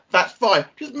match, that's fine.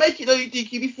 Just make it no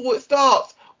DQ before it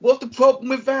starts. What's the problem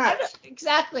with that?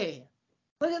 Exactly.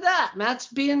 Look at that. Matt's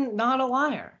being not a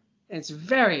liar. It's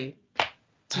very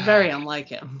unlike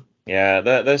him. Yeah,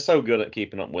 they're so good at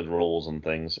keeping up with rules and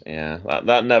things. Yeah,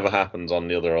 that never happens on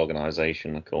the other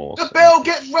organisation, of course. The bell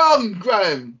gets rung,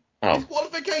 Graham. Oh.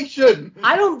 Disqualification.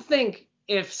 I don't think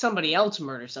if somebody else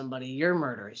murders somebody, your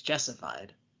murder is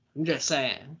justified. I'm just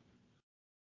saying.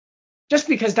 Just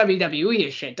because WWE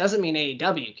is shit doesn't mean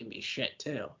AEW can be shit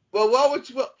too. Well, while we're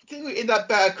in that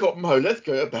bad cop mode, let's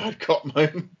go to bad cop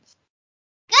mode.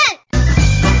 Good.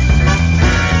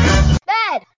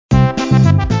 Bad.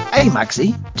 Hey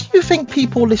Magsy, do you think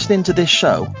people listening to this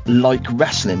show like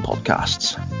wrestling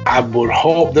podcasts? I would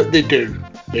hope that they do,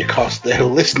 because they're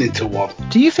listening to one.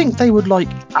 Do you think they would like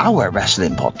our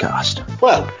wrestling podcast?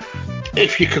 Well,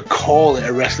 if you could call it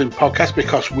a wrestling podcast,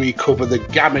 because we cover the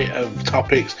gamut of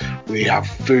topics. We have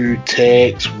food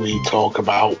takes, we talk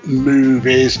about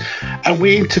movies, and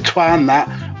we intertwine that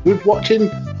with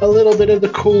watching a little bit of the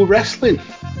cool wrestling.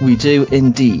 We do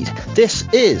indeed. This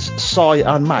is Cy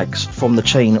and Mags from the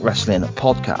Chain Wrestling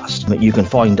Podcast. You can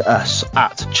find us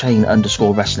at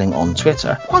chain_wrestling on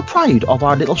Twitter. Quite proud of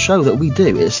our little show that we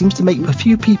do. It seems to make a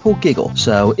few people giggle.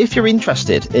 So if you're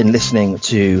interested in listening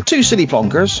to two silly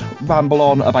plonkers ramble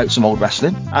on about some old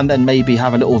wrestling, and then maybe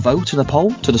have a little vote in a poll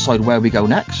to decide where we go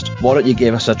next, why don't you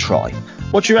give us a try?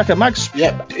 What do you reckon, Mags?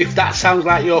 Yep, if that sounds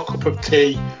like your cup of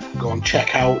tea, go and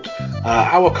check out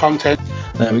our content.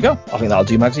 There we go. I think that'll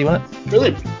do, Magsy, won't it?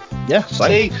 Brilliant. Yeah,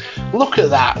 same. See, look at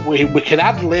that. We can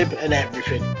ad lib and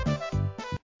everything.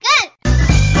 Good.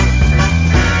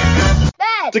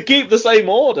 Bad. To keep the same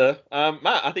order,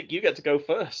 Matt, I think you get to go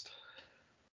first.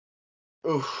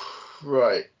 Oof,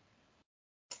 right.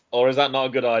 Or is that not a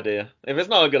good idea? If it's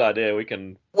not a good idea, we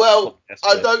can... Well,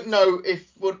 I don't know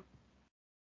if...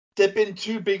 There have been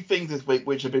two big things this week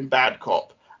which have been bad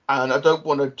cop, and I don't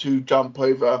want to jump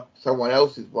over someone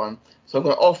else's one, so I'm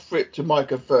going to offer it to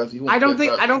Micah first. I don't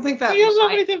think that. He doesn't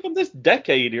have anything from this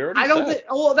decade. I don't think.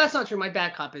 Well, that's not true. My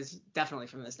bad cop is definitely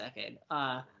from this decade.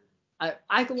 Sorry,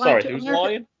 who's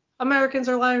lying? Americans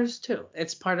are liars too.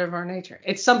 It's part of our nature.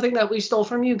 It's something that we stole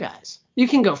from you guys. You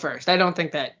can go first. I don't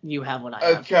think that you have what I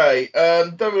have. Okay.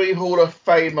 WWE Hall of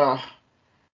Famer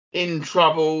in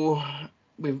trouble.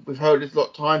 We've heard this a lot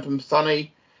of time from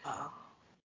Sunny.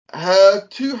 Her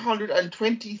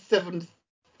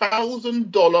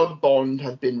 $227,000 bond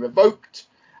has been revoked,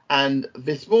 and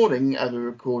this morning, as we're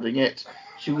recording it,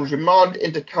 she was remanded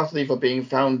into custody for being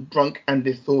found drunk and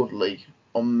disorderly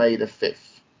on May the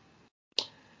 5th.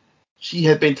 She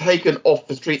had been taken off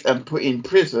the streets and put in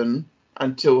prison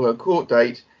until her court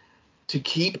date to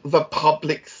keep the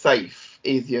public safe,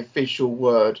 is the official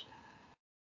word.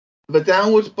 The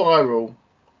downward spiral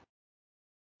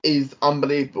is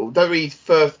unbelievable. WWE's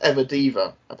first ever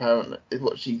diva, apparently, is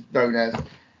what she's known as.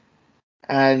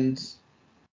 And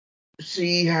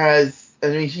she's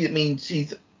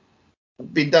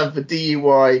been done for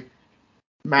DUI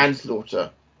manslaughter.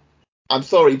 I'm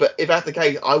sorry, but if that's the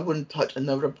case, I wouldn't touch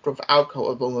another drop of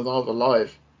alcohol as long as I was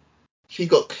alive. She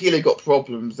clearly got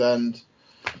problems, and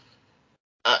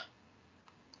a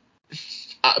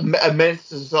menace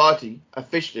to society,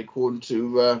 officially, according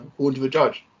to the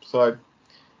judge. So,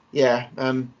 yeah,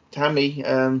 Tammy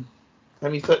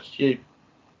such you.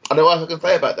 I don't know what else I can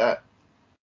say about that.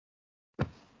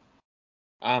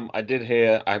 I did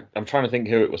hear. I'm trying to think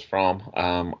who it was from.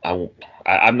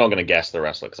 I'm not going to guess the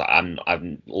wrestler because I'm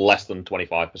less than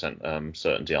 25%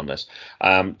 certainty on this.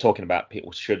 Talking about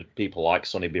should people like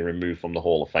Sonny be removed from the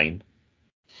Hall of Fame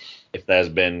if there's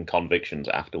been convictions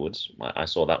afterwards. I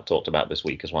saw that talked about this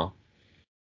week as well.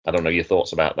 I don't know your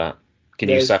thoughts about that. Can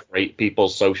you separate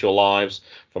people's social lives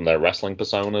from their wrestling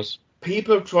personas?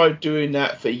 People have tried doing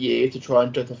that for years to try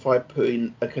and justify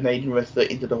putting a Canadian wrestler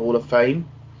into the Hall of Fame.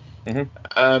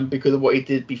 Mm-hmm. Because of what he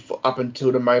did before, up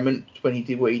until the moment when he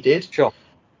did what he did. Sure.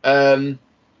 You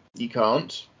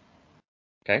can't.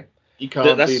 Okay. You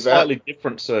can't That's do a that. slightly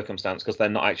different circumstance because they're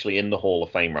not actually in the Hall of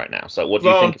Fame right now. So what do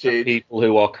you think of the people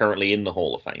who are currently in the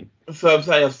Hall of Fame? So I'm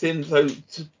saying I've seen, so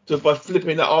by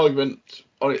flipping that argument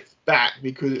on its back,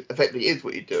 because it effectively is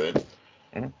what you're doing,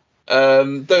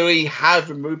 though he has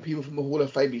removed people from the Hall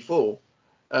of Fame before,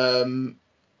 I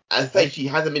say she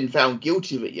hasn't been found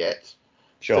guilty of it yet.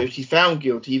 Sure. So if she's found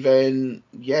guilty, then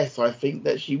yes, I think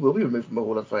that she will be removed from the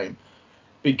Hall of Fame.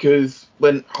 Because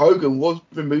when Hogan was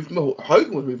removed from the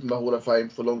Hall of Fame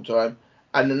for a long time,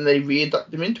 and then they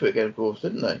re-inducted him into it again, of course,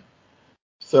 didn't they?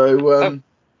 So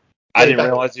I didn't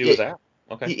realize he was out.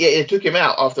 Okay. Yeah, they took him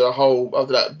out after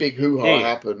that big hoo-ha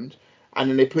happened, and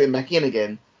then they put him back in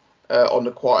again on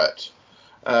the quiet.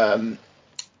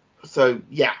 So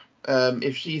yeah,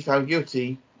 if she's found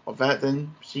guilty of that,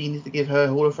 then she needs to give her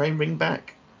Hall of Fame ring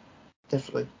back.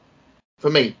 Definitely, for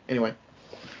me, anyway.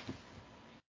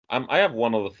 I have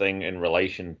one other thing in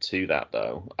relation to that,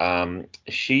 though.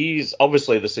 She's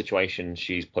obviously, the situation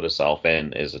she's put herself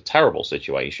in is a terrible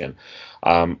situation.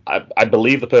 I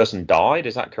believe the person died.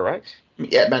 Is that correct?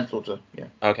 Yeah, manslaughter. Yeah.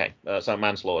 Okay, so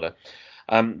manslaughter.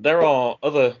 There are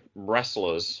other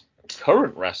wrestlers,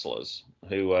 current wrestlers,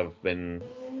 who have been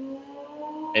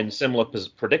in similar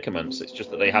predicaments. It's just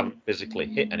that they haven't physically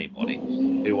hit anybody,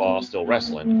 who are still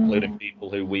wrestling, including people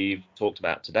who we've talked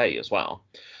about today as well.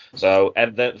 So,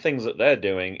 and the things that they're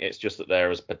doing, it's just that they're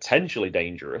as potentially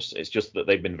dangerous. It's just that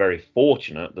they've been very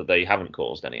fortunate that they haven't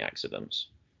caused any accidents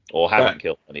or haven't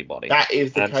killed anybody. That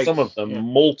is the and case. Some of them,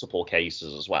 multiple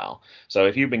cases as well. So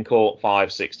if you've been caught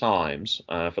 5-6 times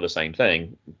for the same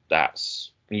thing,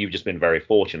 you've just been very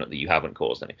fortunate that you haven't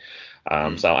caused any.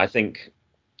 So I think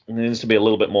there needs to be a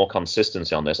little bit more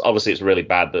consistency on this. Obviously, it's really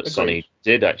bad that Sonny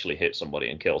did actually hit somebody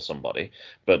and kill somebody,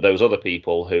 but those other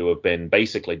people who have been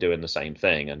basically doing the same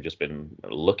thing and just been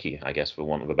lucky, I guess, for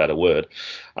want of a better word,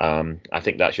 I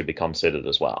think that should be considered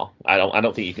as well. I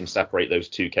don't think you can separate those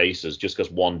two cases just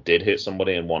because one did hit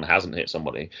somebody and one hasn't hit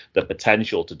somebody. The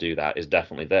potential to do that is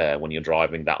definitely there when you're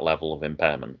driving that level of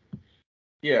impairment.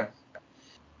 Yeah.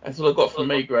 That's all I've got from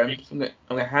me, Graham. I'm going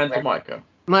to hand to Micah.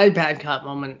 My bad cop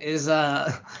moment is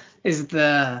the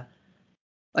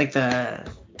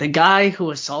guy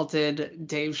who assaulted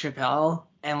Dave Chappelle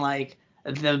and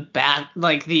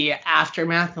the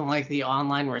aftermath and the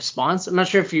online response. I'm not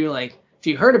sure if you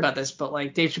heard about this, but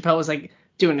Dave Chappelle was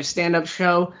doing a stand-up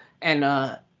show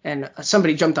and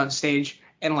somebody jumped on stage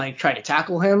and tried to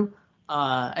tackle him,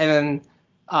 and then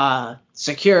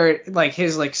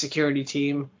his security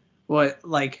team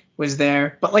was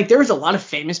there, but there was a lot of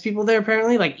famous people there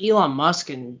apparently. Elon Musk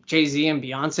and Jay-Z and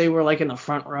Beyonce were in the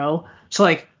front row,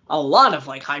 so a lot of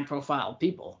high profile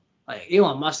people,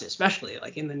 Elon Musk especially,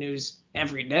 in the news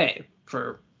every day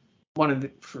for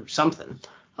something.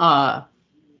 But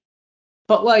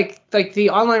the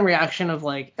online reaction of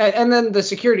and then the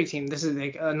security team, this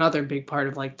is another big part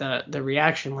of the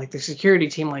reaction. The security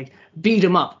team beat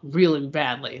him up really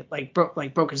badly,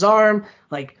 broke his arm,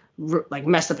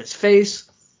 messed up his face.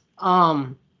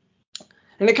 And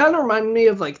it kind of reminded me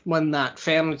of when that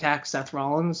fan attacked Seth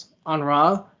Rollins on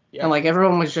Raw, and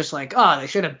everyone was just they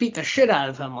should have beat the shit out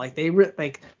of him.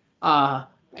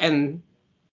 And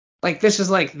this is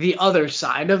the other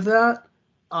side of that,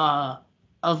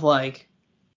 of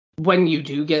when you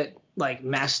do get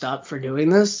messed up for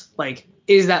doing this,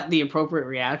 is that the appropriate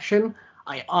reaction?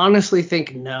 I honestly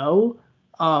think no.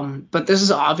 But this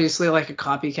is obviously a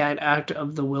copycat act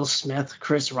of the Will Smith,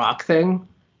 Chris Rock thing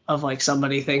of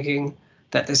somebody thinking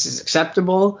that this is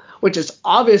acceptable, which is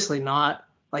obviously not.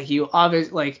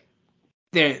 The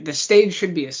stage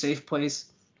should be a safe place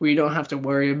where you don't have to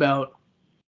worry about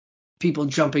people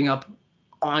jumping up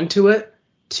onto it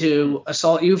to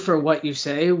assault you for what you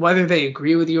say, whether they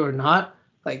agree with you or not.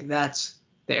 That's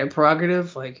their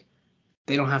prerogative.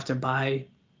 They don't have to buy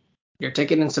your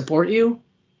ticket and support you.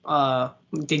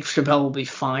 Dave Chappelle will be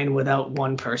fine without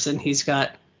one person. He's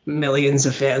got millions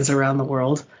of fans around the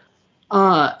world.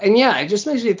 And yeah, it just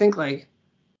makes me think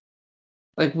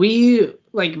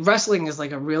wrestling is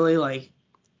a really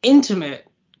intimate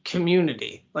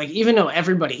community. Even though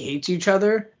everybody hates each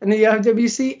other in the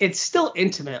IWC, it's still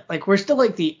intimate. We're still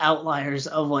the outliers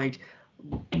of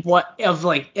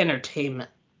entertainment.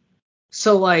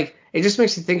 So it just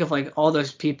makes me think of all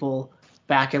those people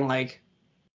back in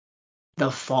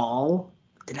the fall.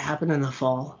 Did it happen in the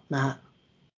fall, Matt?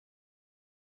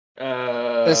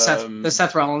 The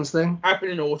Seth Rollins thing?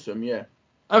 Happened in autumn, yeah.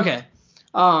 Okay.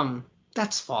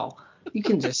 That's fall. You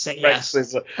can just say yes.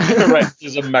 Correct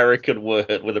is American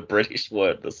word with a British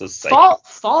word that's the same.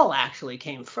 Fall actually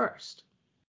came first.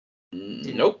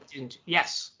 Nope.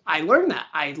 Yes. I learned that.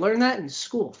 I learned that in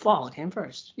school. Fall came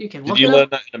first. You can look Did you learn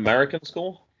that in American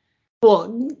school?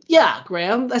 Well, yeah,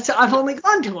 Graham. I've only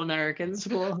gone to American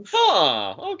schools.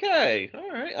 Oh, okay. All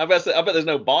right. I bet there's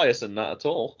no bias in that at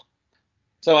all.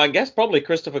 So I guess probably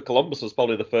Christopher Columbus was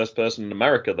probably the first person in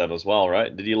America then as well,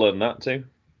 right? Did you learn that too?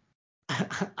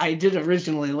 I did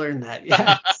originally learn that,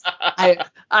 yes.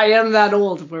 I am that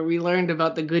old where we learned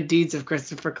about the good deeds of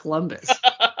Christopher Columbus.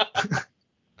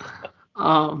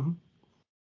 No,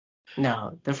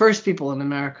 the first people in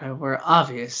America were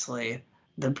obviously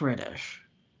the British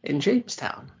in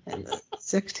Jamestown in the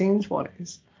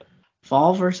 1620s.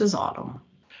 Fall versus autumn.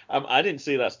 I didn't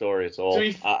see that story at all.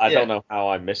 I don't know how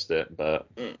I missed it, but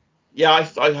yeah,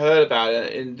 I heard about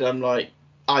it, and I'm like,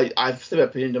 I've still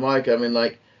opinion to Micah. I mean,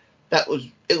 like,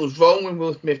 it was wrong when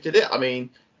Will Smith did it. I mean,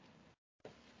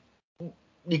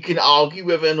 you can argue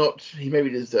whether or not he maybe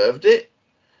deserved it,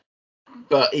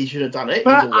 but he should have done it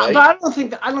either way. But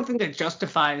I don't think that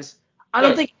justifies. I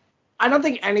don't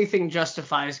think anything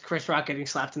justifies Chris Rock getting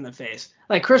slapped in the face.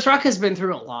 Like, Chris Rock has been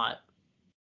through a lot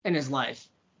in his life.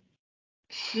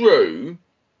 True.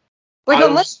 Like,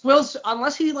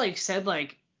 unless he like said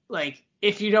like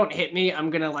if you don't hit me, I'm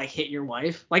gonna like hit your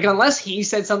wife. Like, unless he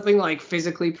said something like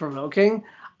physically provoking,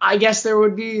 I guess there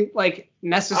would be like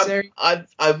necessary. I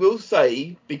will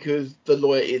say, because the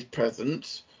lawyer is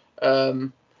present,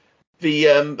 that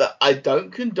I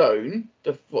don't condone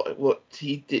what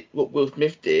Will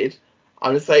Smith did.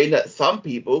 I'm just saying that some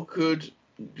people could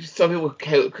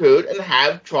and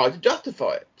have tried to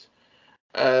justify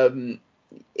it.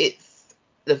 It's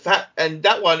the fact, and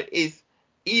that one is,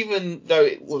 even though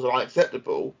it was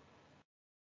unacceptable,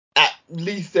 at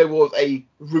least there was a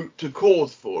root to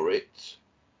cause for it.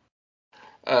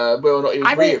 Well, not even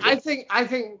I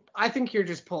think you're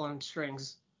just pulling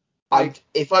strings. Like,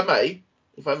 if I may,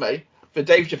 the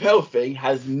Dave Chappelle thing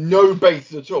has no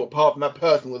basis at all, apart from that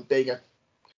person was being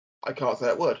I can't say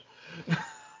that word.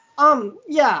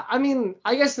 Yeah, I mean,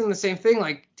 I guess in the same thing,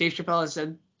 like, Dave Chappelle has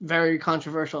said very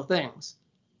controversial things.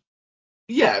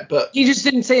 Yeah, but he just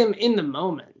didn't say them in the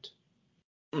moment.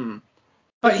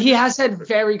 But he has said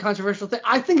very controversial things.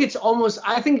 I think it's almost.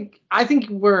 I think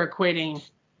we're equating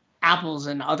apples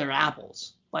and other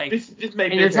apples. Like, this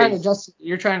may and you're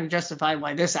trying to justify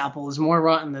why this apple is more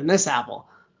rotten than this apple.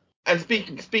 And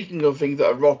speaking of things that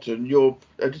are rotten, you're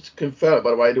just to confirm,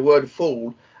 by the way, the word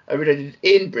fall originated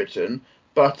in Britain,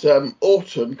 but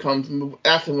autumn comes from the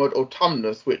Latin word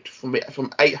autumnus, which from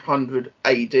 800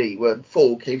 AD, where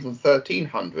fall came from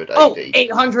 1300 AD. Oh,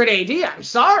 800 AD. I'm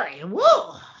sorry.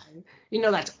 Whoa. You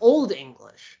know, that's Old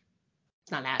English.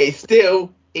 It's not that. It's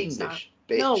still English,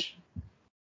 bitch. No.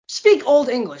 Speak Old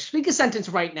English. Speak a sentence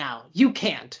right now. You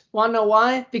can't. Want to know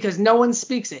why? Because no one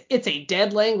speaks it. It's a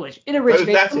dead language. It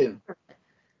originated. Latin.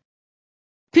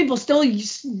 People still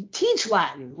teach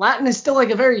Latin. Latin is still like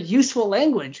a very useful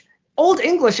language. Old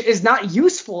English is not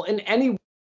useful in any way.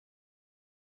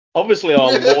 Obviously,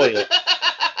 our lawyer.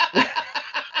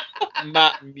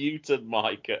 Matt muted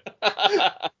Micah.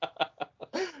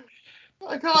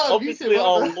 I can't. Obviously,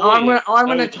 our lawyer. I'm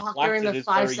gonna talk during the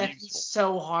 5 seconds useful.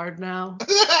 So hard now.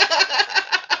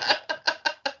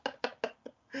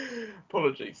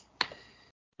 Apologies.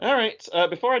 All right.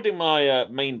 Before I do my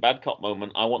main bad cop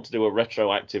moment, I want to do a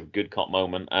retroactive good cop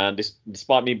moment. And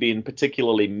despite me being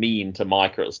particularly mean to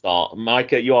Micah at the start,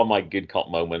 Micah, you are my good cop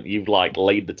moment. You've like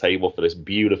laid the table for this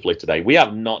beautifully today. We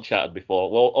have not chatted before.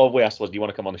 Well, all we asked was, do you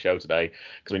want to come on the show today?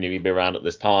 Because we knew you'd be around at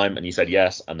this time, and you said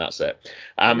yes, and that's it.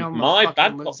 My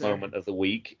bad cop moment of the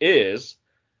week is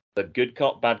the Good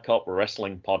Cop Bad Cop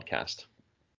Wrestling Podcast.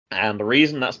 And the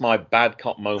reason that's my bad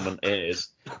cop moment is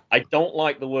I don't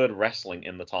like the word wrestling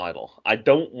in the title. I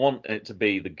don't want it to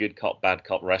be the Good Cop, Bad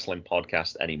Cop Wrestling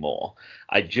Podcast anymore.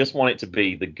 I just want it to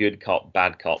be the Good Cop,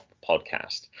 Bad Cop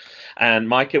Podcast. And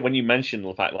Micah, when you mentioned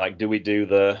the fact, like, do we do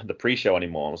the pre-show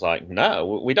anymore? I was like,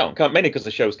 no, we don't. Mainly because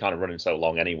the show's kind of running so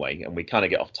long anyway, and we kind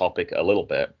of get off topic a little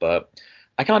bit. But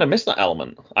I kind of miss that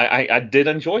element. I did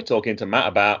enjoy talking to Matt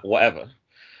about whatever.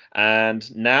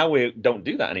 And now we don't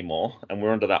do that anymore, and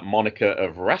we're under that moniker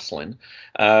of wrestling.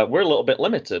 We're a little bit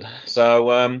limited. So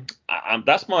I'm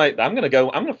going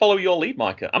to follow your lead,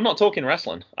 Micah. I'm not talking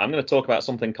wrestling. I'm going to talk about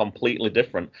something completely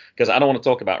different because I don't want to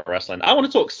talk about wrestling. I want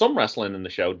to talk some wrestling in the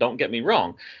show, don't get me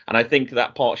wrong. And I think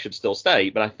that part should still stay,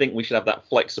 but I think we should have that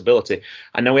flexibility.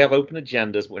 I know we have open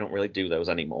agendas, but we don't really do those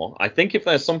anymore. I think if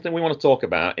there's something we want to talk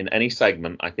about in any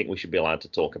segment, I think we should be allowed to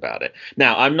talk about it.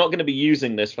 Now, I'm not going to be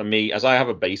using this for me, as I have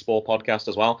a baseball podcast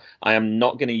as well. I am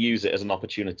not going to use it as an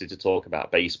opportunity to talk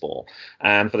about baseball.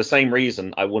 And for the same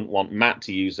reason, I wouldn't want Matt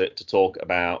to use it to talk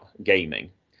about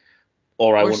gaming.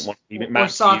 Or I wouldn't want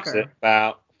Matt to use it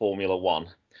about Formula One.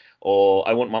 or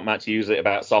I wouldn't want Matt to use it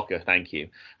about soccer, thank you.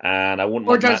 And I wouldn't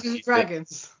Or want Matt Dungeons to and use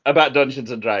Dragons. it about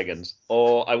Dungeons and Dragons,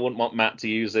 or I wouldn't want Matt to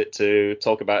use it to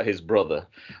talk about his brother,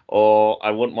 or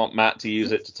I wouldn't want Matt to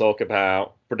use it to talk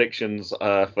about predictions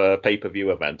for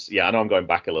pay-per-view events. Yeah, I know I'm going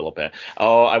back a little bit.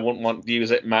 Or I wouldn't want to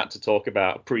use it, Matt, to talk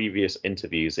about previous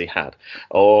interviews he had.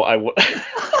 Or I would...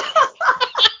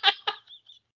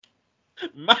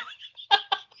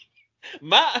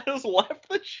 Matt has left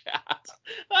the chat.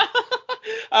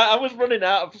 I was running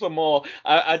out of some more.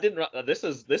 I didn't. This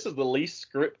is the least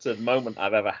scripted moment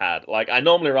I've ever had. Like, I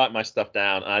normally write my stuff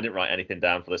down, and I didn't write anything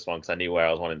down for this one because I knew where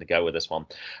I was wanting to go with this one.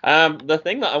 The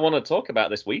thing that I want to talk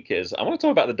about this week is I want to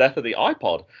talk about the death of the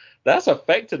iPod. That's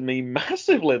affected me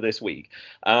massively this week.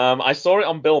 I saw it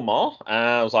on Bill Maher, and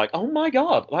I was like, oh my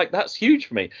God, like, that's huge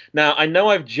for me. Now, I know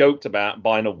I've joked about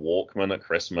buying a Walkman at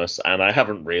Christmas, and I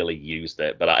haven't really used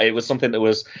it, but it was something that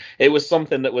was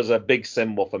a big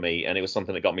symbol for me, and it was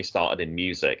something that got me started in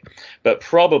music. But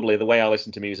probably the way I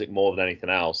listen to music more than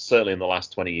anything else, certainly in the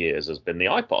last 20 years, has been the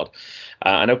iPod.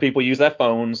 I know people use their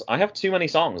phones. I have too many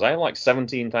songs. I have like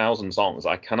 17,000 songs.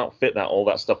 I cannot fit all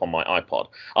that stuff on my iPod,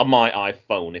 on my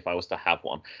iPhone, if I was to have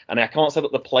one. And I can't set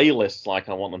up the playlists like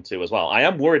I want them to as well. I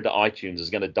am worried that iTunes is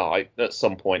going to die at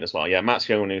some point as well. Yeah, Matt's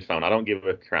going on his phone. I don't give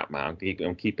a crap, man.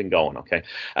 I'm keeping going, okay?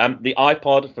 The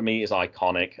iPod, for me, is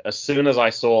iconic. As soon as I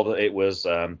saw that it was...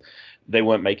 they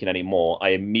weren't making any more, I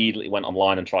immediately went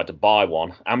online and tried to buy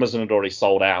one. Amazon had already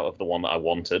sold out of the one that I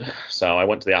wanted, so I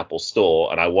went to the Apple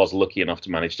store, and I was lucky enough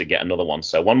to manage to get another one.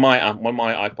 So when my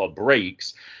iPod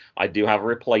breaks, I do have a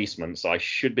replacement, so I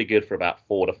should be good for about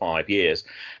 4 to 5 years.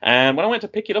 And when I went to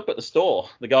pick it up at the store,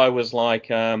 the guy was like,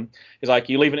 he's like,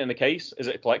 you leaving it in the case? Is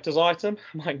it a collector's item?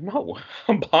 I'm like, no,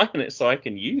 I'm buying it so I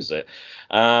can use it.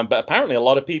 But apparently a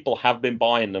lot of people have been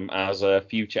buying them as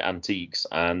future antiques,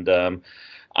 and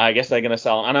I guess they're going to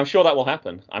sell, and I'm sure that will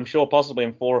happen. I'm sure possibly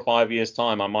in 4 or 5 years'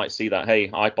 time, I might see that, hey,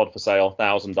 iPod for sale,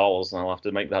 $1,000, and I'll have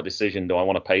to make that decision. Do I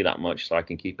want to pay that much so I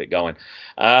can keep it going?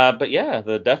 But yeah,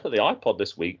 the death of the iPod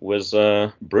this week was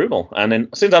brutal. And then,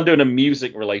 since I'm doing a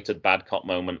music-related bad cop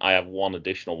moment, I have one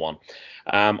additional one.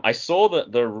 I saw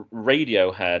that the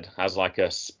Radiohead has like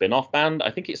a spin-off band.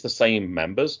 I think it's the same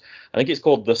members. I think it's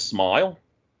called The Smile.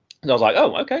 And I was like,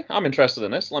 oh, okay, I'm interested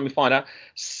in this. Let me find out.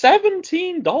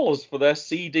 $17 for their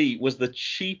CD was the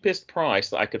cheapest price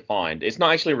that I could find. It's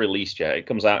not actually released yet. It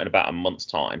comes out in about a month's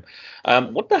time.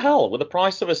 What the hell? With the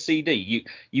price of a CD,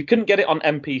 you couldn't get it on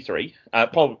MP3,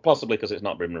 possibly because it's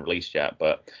not been released yet.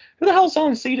 But who the hell's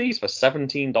selling CDs for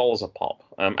 $17 a pop?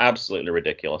 Absolutely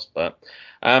ridiculous. But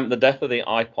the death of the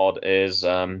iPod is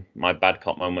my bad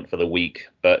cop moment for the week.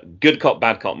 But good cop,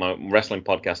 bad cop moment. Wrestling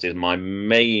podcast is my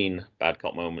main bad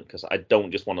cop moment because I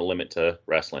don't just want to limit to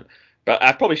wrestling. But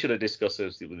I probably should have discussed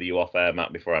this with you off air,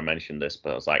 Matt, before I mentioned this.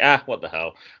 But I was like, what the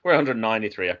hell? We're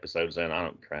 193 episodes in.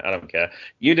 I don't care.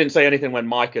 You didn't say anything when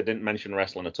Micah didn't mention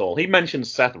wrestling at all. He mentioned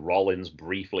Seth Rollins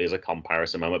briefly as a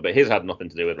comparison moment, but his had nothing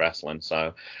to do with wrestling.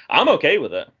 So I'm okay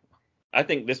with it. I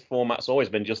think this format's always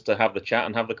been just to have the chat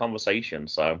and have the conversation.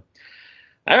 So,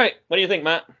 all right. What do you think,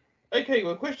 Matt? Okay,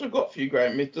 well, the question I've got for you,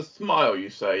 Graham, is The Smile, you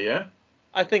say, yeah?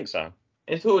 I think so.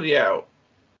 It's already out.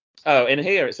 Oh, in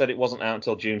here it said it wasn't out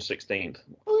until June 16th.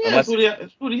 Oh, yeah,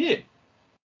 it's already here.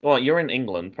 Well, you're in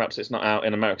England. Perhaps it's not out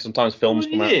in America. Sometimes films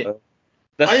come out.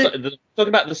 Talking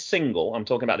about the single. I'm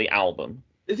talking about the album.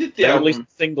 Is it the album? They released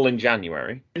the single in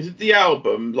January. Is it the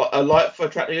album? Like A Light for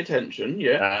Attracting Attention,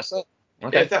 yeah? That's it.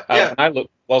 Okay. Yeah, when I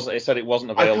looked, it said it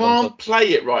wasn't available. I can't play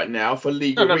it right now for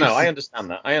legal reasons. No, I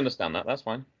understand that. That's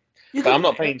fine. But I'm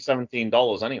not paying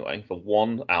 $17 anyway for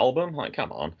one album. Like,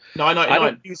 come on.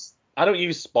 $9.99. I don't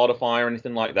use Spotify or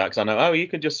anything like that because I know, you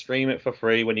could just stream it for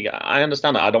free when you get. I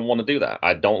understand that. I don't want to do that.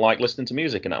 I don't like listening to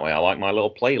music in that way. I like my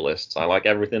little playlists. I like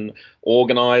everything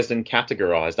organized and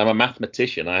categorized. I'm a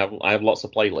mathematician. I have lots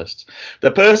of playlists.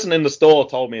 The person in the store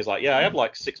told me, is like, yeah, I have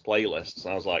like 6 playlists.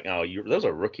 And I was like, oh, those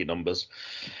are rookie numbers.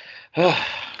 I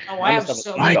have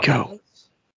so many.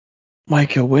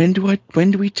 Michael, when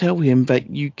do we tell him that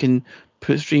you can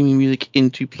put streaming music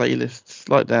into playlists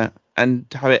like that and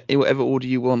have it in whatever order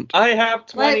you want? I have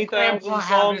 20,000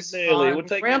 songs nearly. It would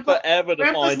take me forever to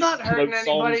Grandpa's find not hurting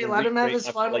anybody. Let him have his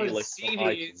fun with CDs.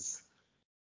 CDs.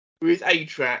 With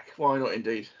A-Track, why not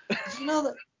indeed?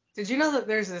 Did you know that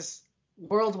there's this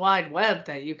World Wide Web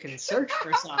that you can search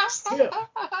for songs too?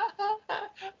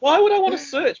 Why would I want to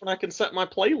search when I can set my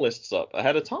playlists up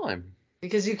ahead of time?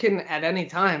 Because you can at any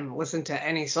time listen to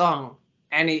any song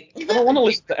any. I don't want to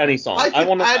listen to any song. I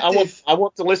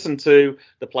want to listen to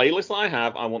the playlist that I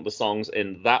have. I want the songs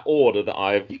in that order that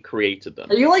I've created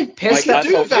them. Are you like pissed at do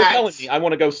You're that? telling me I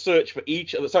want to go search for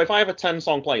each. So if I have a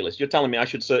 10-song playlist, you're telling me I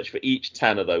should search for each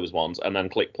 10 of those ones and then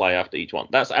click play after each one.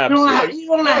 That's absolutely. You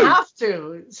don't have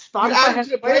to. Spotify You add has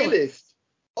to the playlist.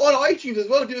 On iTunes as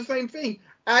well, do the same thing.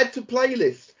 Add to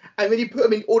playlist, and then you put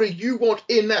them in order you want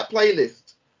in that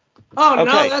playlist. Oh Okay.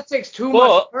 no, that takes too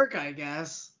much work, I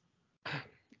guess.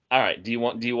 All right. Do you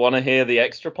want to hear the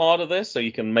extra part of this so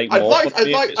you can make I'd more like, fun of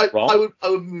me if it's wrong? I would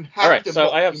be happy All right, to so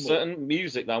mock I have you more. certain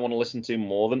music that I want to listen to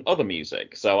more than other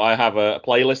music. So I have a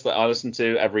playlist that I listen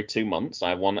to every 2 months. I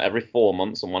have one every 4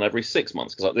 months and one every 6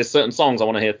 months because there's certain songs I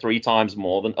want to hear 3 times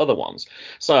more than other ones.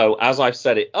 So as I've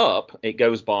set it up, it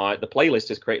goes by the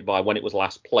playlist is created by when it was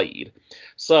last played.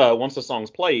 So once the song's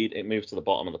played, it moves to the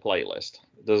bottom of the playlist.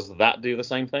 Does that do the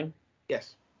same thing?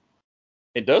 Yes.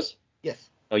 It does? Yes.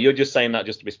 Oh, you're just saying that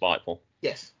just to be spiteful.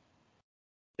 Yes.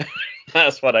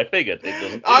 That's what I figured. It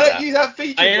doesn't. I don't use that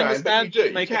feature, I Graham, understand but you do.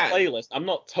 to make you a can. playlist. I'm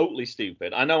not totally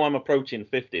stupid. I know I'm approaching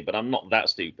 50, but I'm not that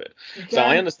stupid. You So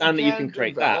I can- understand that you can do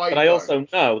create that, but I I also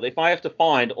don't. know that if I have to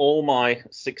find all my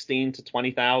 16 to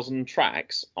 20,000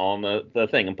 tracks on the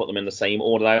thing and put them in the same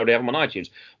order that I already have them on iTunes,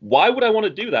 why would I want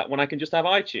to do that when I can just have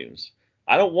iTunes?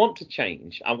 I don't want to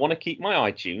change. I want to keep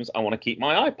my iTunes. I want to keep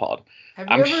my iPod.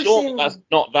 I'm sure that's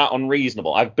not that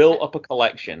unreasonable. I've built up a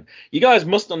collection. You guys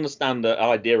must understand the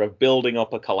idea of building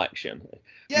up a collection.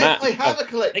 Yes, Matt, I have a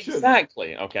collection.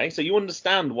 Exactly. Okay, so you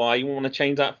understand why you want to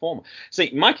change that form.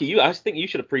 See, Mikey, I think you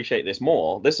should appreciate this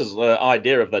more. This is the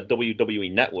idea of the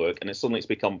WWE Network, and suddenly it's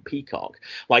become Peacock.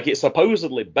 Like, it's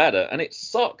supposedly better, and it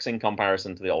sucks in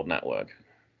comparison to the old network.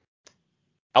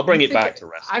 I'll bring it back to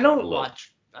wrestling.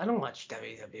 I don't watch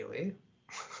WWE.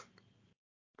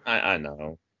 I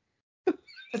know.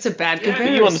 That's a bad Yeah,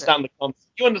 comparison. but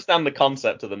you understand the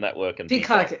concept of the network and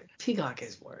Peacock. Peacock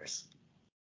is worse.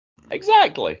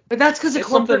 Exactly. But that's because of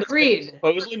corporate greed.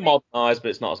 Supposedly modernized, but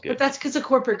it's not as good. But that's because of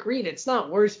corporate greed. It's not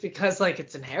worse because like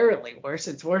it's inherently worse.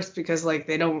 It's worse because like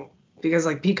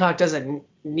Peacock doesn't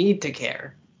need to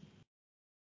care.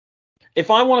 If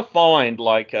I want to find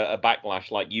like a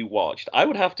Backlash like you watched, I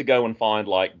would have to go and find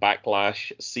like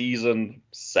Backlash season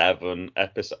 7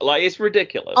 episode. Like, it's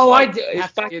ridiculous. Oh, like, I did it's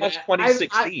have to Backlash do that.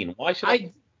 2016. Why should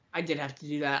I? I did have to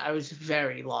do that. I was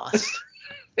very lost.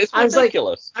 It's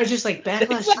ridiculous. I was just like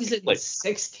Backlash Exactly. season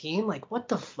 16. Like what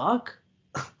the fuck?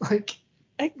 Like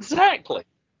exactly.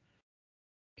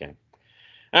 Okay.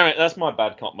 All right, that's my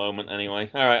bad cop moment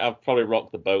anyway. All right, I've probably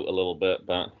rocked the boat a little bit,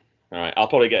 but. All right, I'll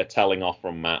probably get a telling off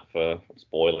from Matt for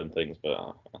spoiling things,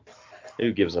 but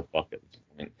who gives a fuck at this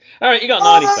point? All right, you got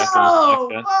 90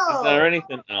 seconds. Becca. Is there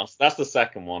anything else? That's the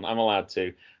second one. I'm allowed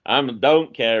to. I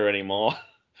don't care anymore.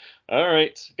 All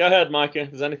right, go ahead, Micah.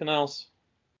 Is there anything else?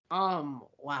 Wow.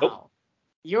 Oh.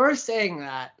 You're saying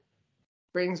that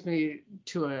brings me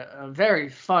to a very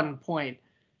fun point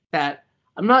that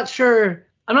I'm not sure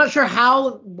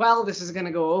how well this is going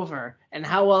to go over and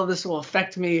how well this will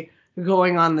affect me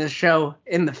going on this show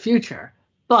in the future.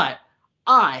 But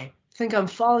I think I'm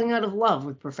falling out of love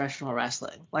with professional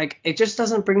wrestling. Like, it just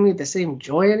doesn't bring me the same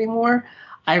joy anymore.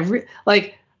 I've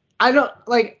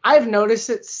noticed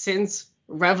it since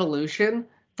Revolution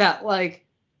that like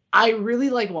I really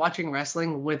like watching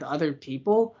wrestling with other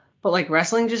people, but like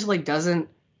wrestling just like doesn't,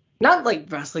 not like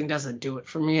wrestling doesn't do it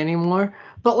for me anymore,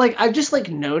 but like I've just like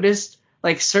noticed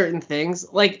like certain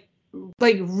things, like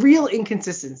real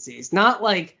inconsistencies, not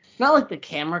like the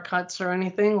camera cuts or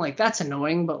anything. Like that's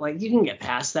annoying, but like you can get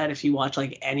past that if you watch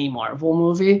like any Marvel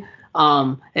movie.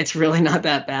 It's really not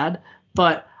that bad.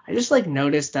 But I just like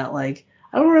noticed that like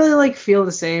I don't really like feel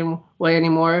the same way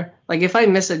anymore. Like if I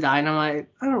miss a Dynamite,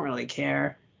 I don't really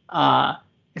care.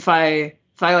 If I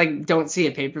like don't see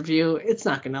a pay-per-view, it's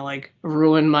not gonna like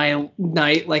ruin my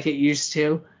night like it used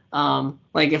to.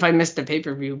 Like if I missed a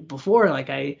pay-per-view before, like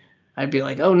I'd be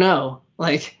like, oh no,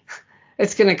 like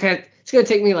it's gonna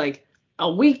take me like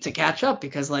a week to catch up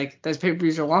because like those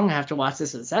pay-per-views are long. I have to watch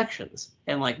this in sections,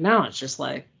 and like now it's just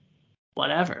like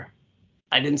whatever.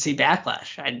 I didn't see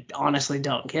Backlash. I honestly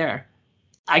don't care.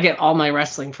 I get all my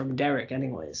wrestling from Derek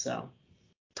anyway, so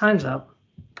time's up.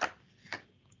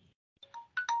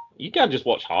 You can just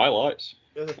watch highlights.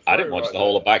 I didn't watch the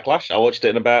whole of Backlash. I watched it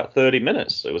in about 30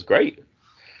 minutes. It was great.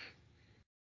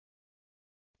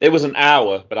 It was an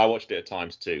hour, but I watched it at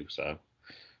times 2, so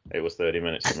it was 30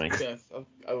 minutes for me. Yes,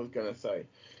 I was going to say.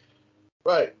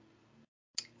 Right.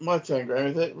 My turn, Graham,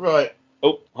 is it? Right.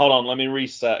 Oh, hold on. Let me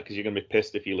reset because you're going to be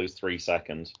pissed if you lose 3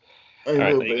 seconds.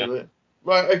 I will be.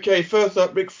 Right, okay, first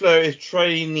up, Ric Flair is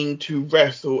training to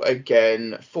wrestle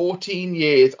again 14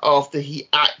 years after he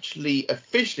actually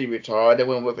officially retired and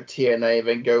went with a TNA,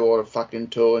 then go on a fucking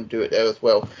tour and do it there as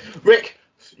well. Rick,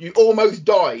 you almost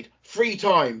died 3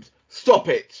 times. Stop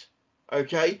it.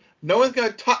 Okay? No one's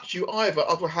going to touch you either,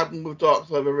 after what happened with Dark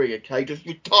Side of the Ring, okay? Just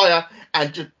retire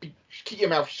and just keep your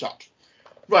mouth shut.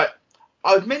 Right,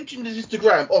 I've mentioned this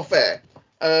Instagram off air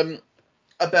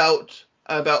about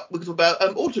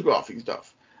autographing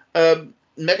stuff.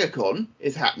 MegaCon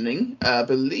is happening. I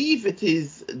believe it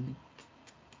is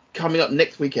coming up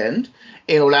next weekend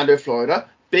in Orlando, Florida.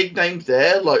 Big names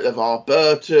there like LeVar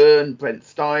Burton, Brent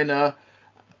Steiner.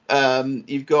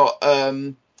 You've got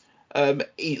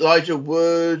Elijah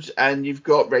Wood, and you've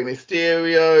got Rey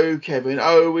Mysterio, Kevin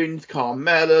Owens,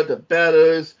 Carmella, the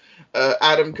Bellas,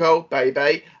 Adam Cole,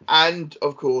 Bebe, and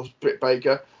of course Britt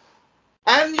Baker.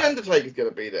 And The Undertaker's going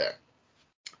to be there.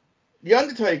 The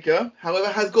Undertaker,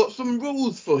 however, has got some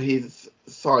rules for his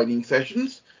signing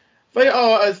sessions. They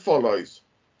are as follows.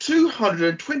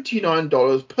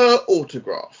 $229 per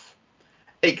autograph,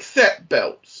 except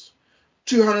belts.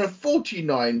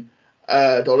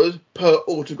 $249 per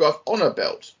autograph on a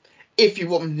belt. If you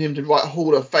want him to write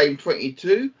Hall of Fame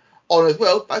 22 on as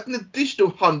well, that's an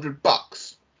additional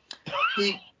 $100.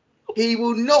 He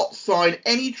will not sign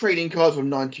any trading cards from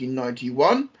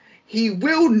 1991. He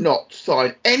will not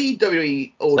sign any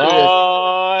WWE or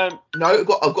WWF. No,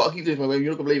 I've got to keep this, my man.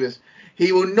 You're not going to believe this.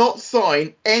 He will not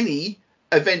sign any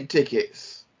event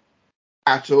tickets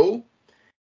at all.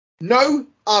 No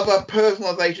other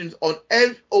personalizations on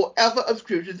or other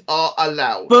subscriptions are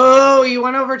allowed. Boo! You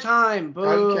went over time. Boo!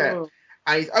 Don't care.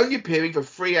 And he's only appearing for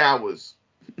 3 hours.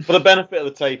 For the benefit of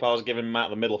the tape, I was giving Matt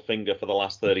the middle finger for the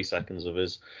last 30 seconds of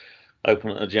his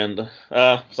open agenda.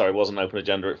 Sorry, it wasn't open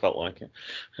agenda, it felt like it.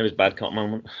 It was bad cop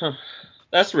moment.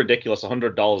 That's ridiculous,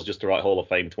 $100 just to write Hall of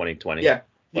Fame 2020. Yeah,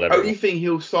 whatever. The only thing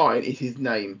he'll sign is his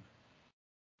name.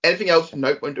 Anything else,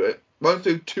 nope, won't do it. Won't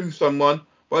do to someone,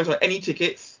 won't sign any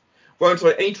tickets, won't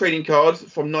sign any trading cards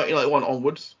from 1991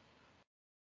 onwards.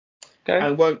 Okay.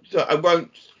 And and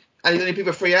he's only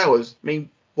people for 3 hours. I mean,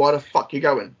 why the fuck you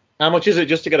going? How much is it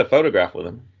just to get a photograph with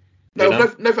him? No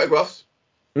photographs.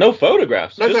 No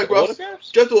photographs. No just photographs.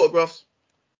 Autographs? Just autographs.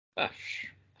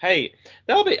 Hey,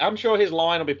 I'm sure his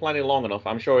line will be plenty long enough.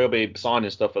 I'm sure he'll be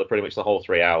signing stuff for pretty much the whole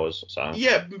 3 hours. So.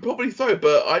 Yeah, probably so.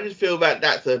 But I just feel that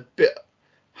that's a bit.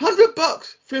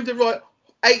 $100 for him to write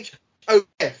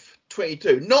HOF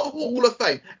 22, not Hall of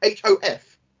Fame.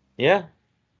 HOF. Yeah.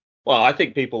 Well, I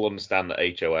think people understand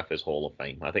that HOF is Hall of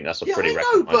Fame. I think that's a pretty. Yeah,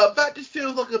 I know, but that just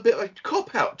feels like a bit of a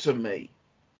cop out to me.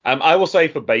 I will say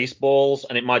for baseballs,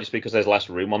 and it might just be because there's less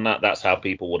room on that. That's how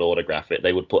people would autograph it.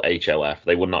 They would put HOF.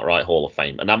 They would not write Hall of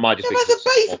Fame, and that might just be. That's a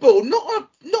baseball, not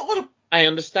on a. I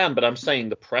understand, but I'm saying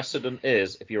the precedent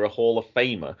is if you're a Hall of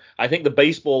Famer. I think the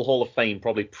Baseball Hall of Fame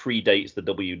probably predates the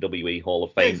WWE Hall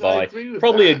of Fame by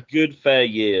probably a good fair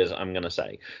years. I'm going to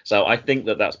say. So I think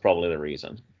that's probably the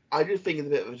reason. I just think it's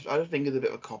a bit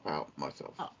of a cop out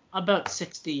myself. About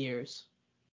 60 years.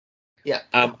 Yeah.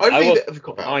 I think it's a bit of a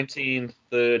cop out.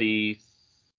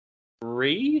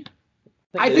 1933.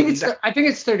 I think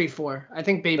it's 34. I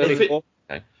think baby. 34.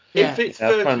 Okay. If it's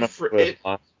 33,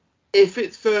 if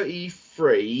it's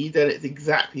 33, then it's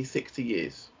exactly 60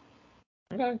 years.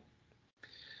 Okay.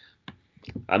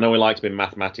 I know we like to be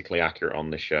mathematically accurate on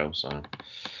this show, so.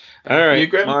 All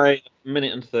right, my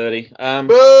minute and 30.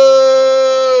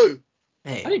 Boo!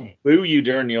 Hey. I didn't boo you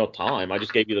during your time. I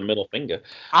just gave you the middle finger.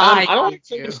 I don't like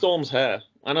Toni Storm's hair.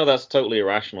 I know that's totally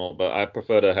irrational, but I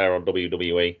preferred her hair on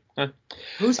WWE.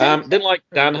 Who's hair? Didn't like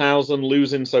Danhausen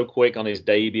losing so quick on his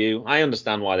debut. I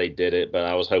understand why they did it, but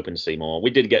I was hoping to see more.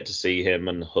 We did get to see him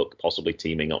and Hook possibly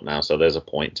teaming up now, so there's a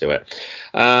point to it.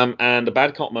 And the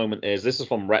bad cop moment is, this is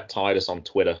from Rhett Titus on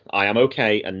Twitter. I am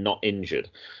okay and not injured.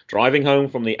 Driving home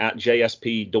from the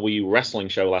 @JSPW wrestling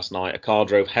show last night, a car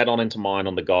drove head-on into mine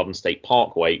on the Garden State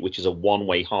Parkway, which is a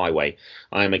one-way highway.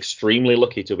 I am extremely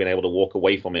lucky to have been able to walk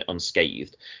away from it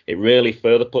unscathed. It really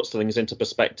further puts things into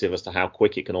perspective as to how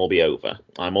quick it can all be over.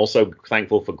 I'm also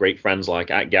thankful for great friends like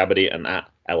 @Gabby and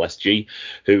 @LSG,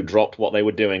 who dropped what they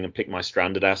were doing and picked my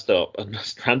stranded ass up and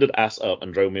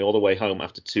drove me all the way home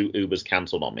after 2 Ubers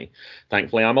cancelled on me.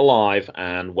 Thankfully, I'm alive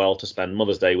and well to spend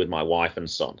Mother's Day with my wife and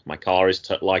son. My car is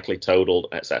likely totaled,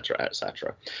 etc.,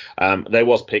 etc. There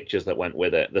was pictures that went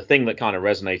with it. The thing that kind of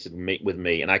resonated with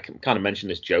me, and I kind of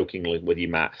mentioned this jokingly with you,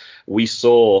 Matt, we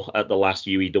saw at the last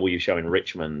UEW show in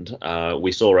Richmond,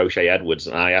 we saw O'Shea Edwards,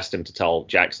 and I asked him to tell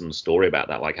Jackson the story about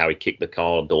that, like how he kicked the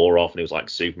car door off and he was like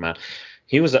Superman.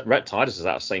 He was at Rhett Titus at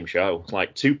that same show,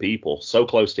 like 2 people so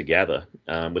close together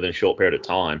within a short period of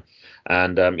time.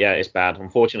 And yeah, it's bad.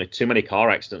 Unfortunately, too many car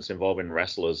accidents involving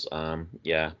wrestlers.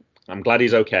 Yeah, I'm glad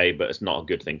he's okay, but it's not a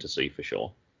good thing to see for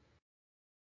sure.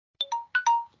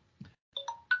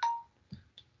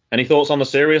 Any thoughts on the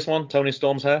serious one, Tony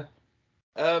Storm's hair?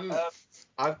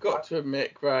 I've got to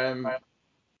admit, Graham,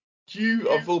 do you,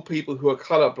 of all people who are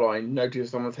colourblind,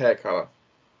 notice someone's hair colour?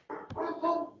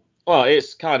 Well,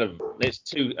 it's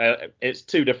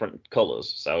two different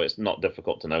colours, so it's not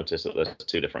difficult to notice that there's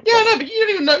two different colours. Yeah, no, but you don't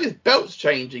even notice belts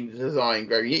changing the design,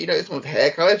 Graham. You notice someone's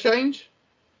hair colour change?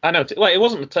 I know, like, it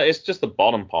wasn't it's just the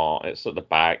bottom part. It's at the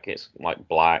back. It's like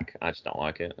black. I just don't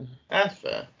like it. That's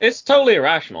fair. It's totally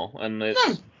irrational and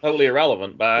it's totally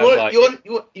irrelevant. But you want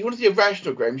to see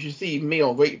irrational, Graham? You should see me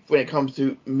on when it comes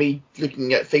to me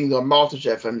looking at things on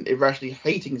MasterChef and irrationally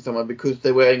hating someone because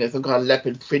they're wearing some kind of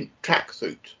leopard print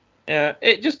tracksuit. Yeah,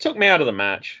 it just took me out of the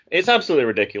match. It's absolutely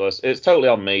ridiculous. It's totally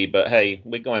on me. But hey,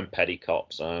 we're going petty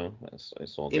cop, so it's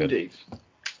all good. Indeed.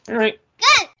 All right.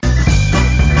 Good.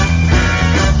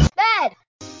 Bad.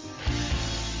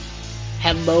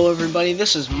 Hello, everybody.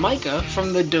 This is Micah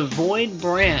from the Devoid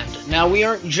brand. Now, we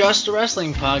aren't just a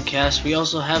wrestling podcast. We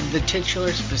also have the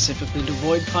titular, specifically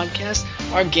Devoid podcast,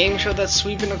 our game show that's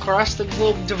sweeping across the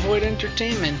globe, Devoid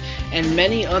Entertainment, and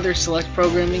many other select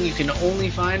programming you can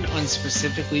only find on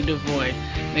Specifically Devoid.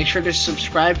 Make sure to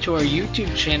subscribe to our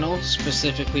YouTube channel,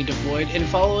 Specifically Devoid, and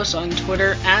follow us on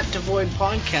Twitter at Devoid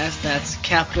Podcast. That's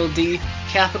capital D,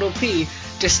 capital P,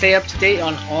 to stay up to date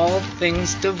on all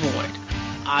things Devoid.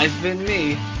 I've been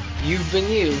me, you've been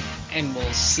you, and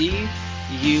we'll see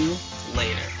you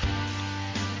later.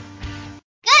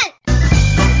 Good.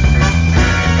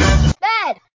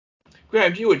 Bad.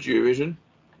 Graham, do you watch Eurovision?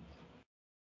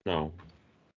 No,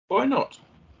 Why not?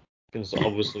 because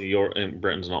obviously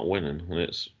Britain's not winning and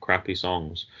it's crappy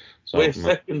songs. So We're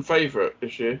second favourite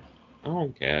this year. I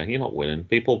don't care. You're not winning.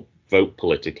 People vote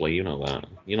politically. You know that.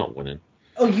 You're not winning.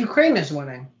 Oh, Ukraine is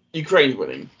winning. Ukraine's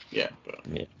winning, yeah. But...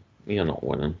 Yeah, you're not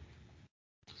winning.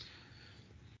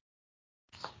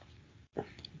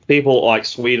 People like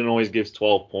Sweden always gives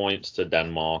 12 points to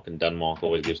Denmark, and Denmark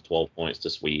always gives 12 points to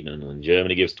Sweden, and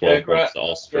Germany gives 12 points to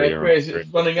Austria. Yeah, Chris, it's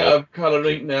running out of colour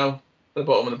ink now at the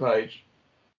bottom of the page.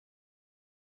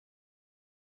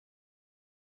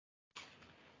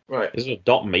 Right. Is it a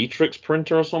dot matrix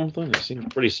printer or something? It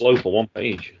seems pretty slow for one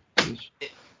page.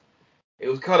 It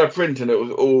was colour print and it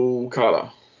was all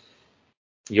colour.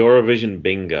 Eurovision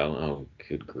bingo. Oh,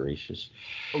 good gracious.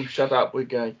 Oh, shut up, we're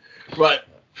going. Right.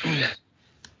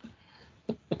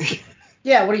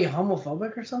 Yeah, what are you,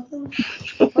 homophobic or something?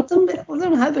 Let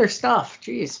them have their stuff.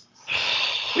 Jeez.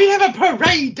 We have a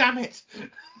parade, damn it!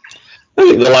 I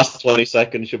think the last 20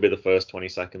 seconds should be the first 20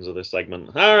 seconds of this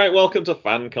segment. All right, welcome to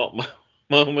Fan Cop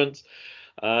Moments.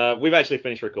 We've actually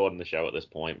finished recording the show at this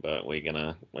point, but we're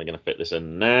gonna fit this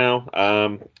in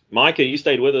now. Micah, you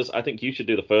stayed with us. I think you should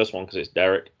do the first one because it's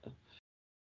Derek.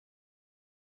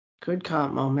 Good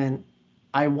cop moment.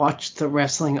 I watched the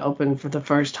Wrestling Open for the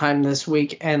first time this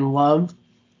week and love.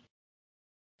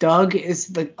 Doug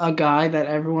is a guy that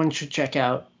everyone should check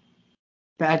out.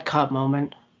 Bad cop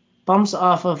moment. Bumps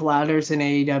off of ladders in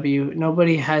AEW.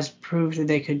 Nobody has proved that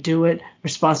they could do it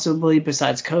responsibly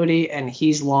besides Cody, and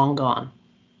he's long gone.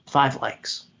 5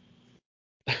 likes.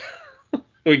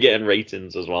 We're getting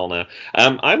ratings as well now.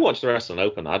 I watched the Wrestling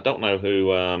Open. I don't know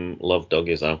who Love Doug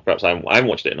is though. Perhaps I haven't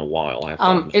watched it in a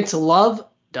while. It's Love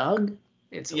Doug.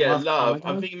 It's Love.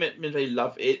 I'm thinking meant they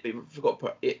love it, but I forgot to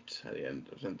put it at the end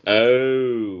of the sentence.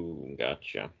 Oh,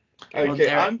 gotcha.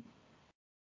 Okay,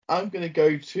 I'm going to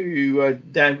go to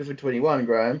Dan Griffin 21,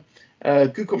 Graham.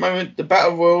 Good call moment. The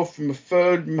Battle Royal from the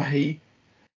 3rd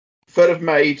of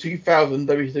May 2000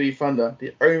 WWE Thunder.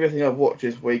 The only wrestling I've watched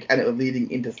this week, and it was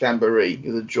leading into Slamboree. It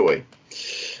was a joy.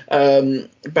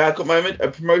 Bad call moment.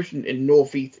 A promotion in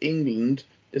North East England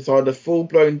decided a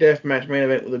full-blown deathmatch main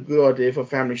event was a good idea for a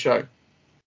family show.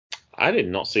 I did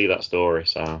not see that story,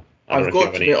 so I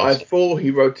thought he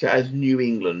wrote it as New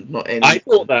England, not any. I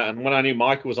thought that, and when I knew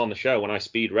Micah was on the show, when I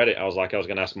speed read it, I was like, I was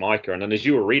going to ask Micah, and then as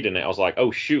you were reading it, I was like,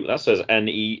 oh shoot, that says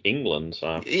NE England.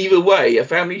 So either way, a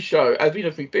family show. I've been a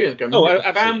experience.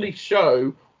 A family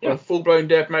show on a full-blown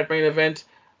deathmatch main event.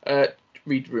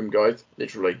 Read the room, guys.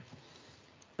 Literally.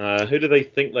 Who do they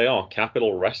think they are?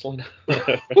 Capital Wrestling?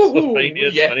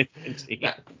 WrestleMania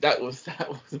 2019. That was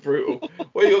brutal.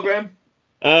 What you got, Graham?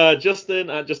 Just in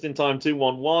time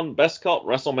 211. Best cop,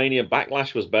 WrestleMania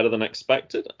Backlash was better than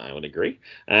expected. I would agree.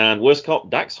 And worst cop,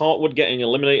 Dax Hartwood getting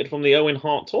eliminated from the Owen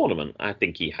Hart tournament. I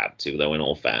think he had to, though, in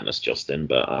all fairness, Justin,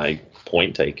 but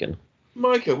point taken.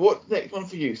 Micah, what's the next one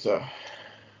for you, sir?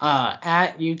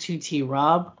 At UTT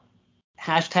Rob,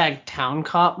 #town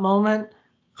cop moment.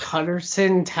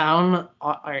 Huddersfield Town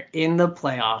are in the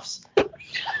playoffs.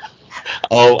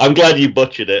 Oh, I'm glad you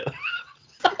butchered it.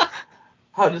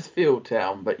 Huddersfield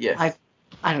Town, but yes.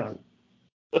 I don't.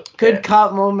 Good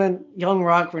cop moment. Young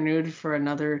Rock renewed for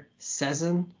another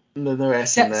season. There's no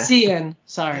S in there. CN.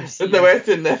 Sorry. There's no S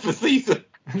in there for season.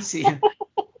 CN.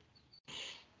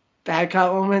 Bad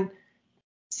cop moment.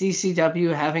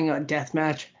 CCW having a death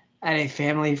match at a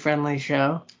family-friendly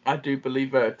show. I do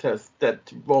believe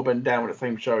that Rob and Dan were the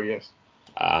same show, yes.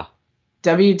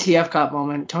 WTF cop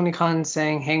moment. Tony Khan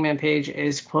saying Hangman Page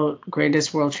is, quote,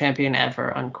 greatest world champion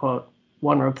ever, unquote.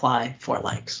 One reply, 4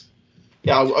 likes.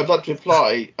 Yeah, I'd like to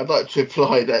reply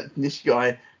that this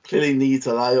guy clearly needs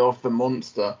to lay off the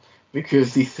monster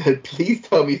because he said, please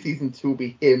tell me season 2 will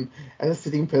be him as a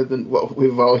sitting president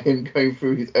while him going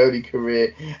through his early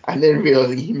career and then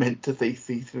realizing he meant to say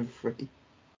season 3.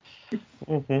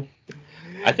 Mm-hmm.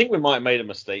 I think we might have made a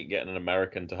mistake getting an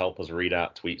American to help us read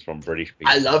out tweets from British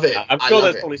people. I love it. I'm sure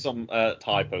there's probably some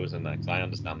typos in there because I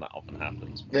understand that often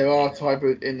happens. There are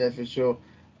typos in there for sure.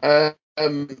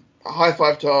 High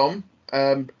five, Tom.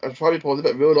 I've tried to be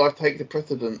positive, but real life takes the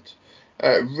precedent.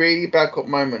 Really bad cop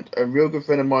moment. A real good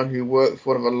friend of mine who works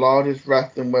for one of the largest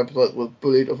wrestling websites was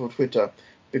bullied off of Twitter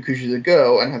because she's a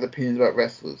girl and has opinions about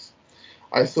wrestlers.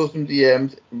 I saw some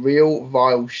DMs. Real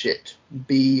vile shit.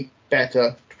 Be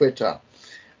better, Twitter.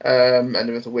 And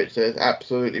the rest of which says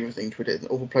absolutely everything. Twitter is an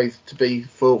awful place to be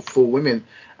for women.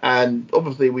 And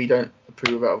obviously we don't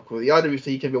approve of that, of course. The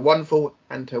IWC can be a wonderful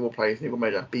and terrible place.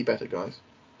 Be better, guys.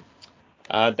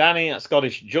 Danny at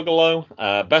Scottish Juggalo,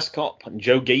 best cop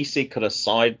Joe Gacy cut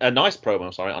a nice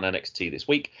promo on NXT this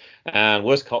week, and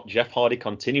worst cop Jeff Hardy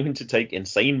continuing to take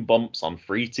insane bumps on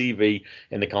free TV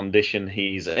in the condition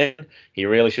he's in. He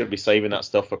really should be saving that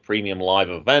stuff for premium live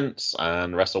events,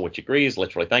 and WrestleWitch agrees,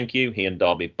 literally thank you, he and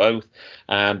Darby both.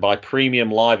 And by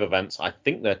premium live events, I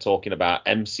think they're talking about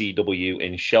MCW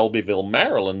in Shelbyville,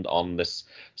 Maryland on this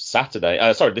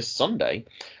Sunday,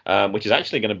 which is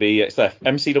actually going to be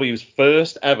MCW's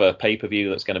first ever pay-per-view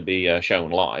that's going to be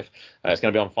shown live. It's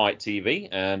going to be on Fight TV,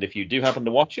 and if you do happen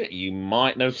to watch it, you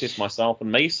might notice myself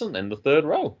and Mason in the third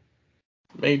row.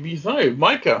 Maybe so.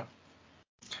 Micah?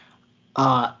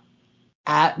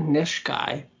 At Nish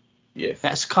Guy. Yes.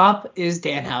 Best cop is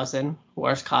Danhausen.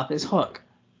 Worst cop is Hook.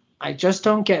 I just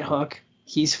don't get Hook.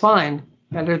 He's fine.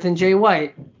 Better than Jay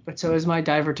White, but so is my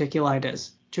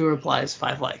diverticulitis. 2 replies,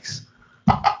 5 likes.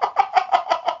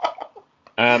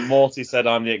 And Morty said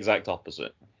I'm the exact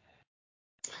opposite.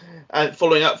 And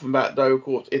following up from that, though, of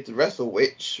course, it's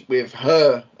WrestleWitch with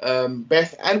her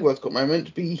best and worst cop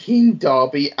moment being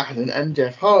Darby Allin and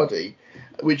Jeff Hardy,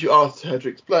 which you asked her to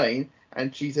explain,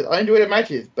 and she said, I enjoy the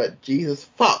matches, but Jesus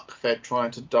fuck, they're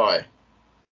trying to die.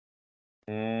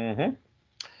 Mm-hmm.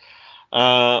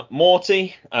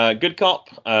 Morty, good cop,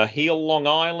 heel Long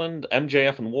Island,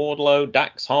 MJF and Wardlow,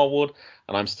 Dax Harwood,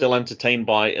 and I'm still entertained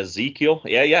by Ezekiel.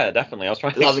 Yeah, definitely. I was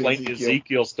trying to explain the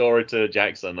Ezekiel story to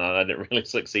Jackson, and I didn't really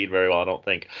succeed very well, I don't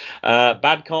think.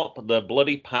 Bad cop, the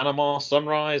bloody Panama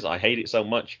Sunrise. I hate it so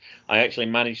much. I actually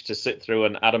managed to sit through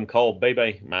an Adam Cole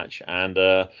Bebe match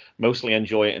and mostly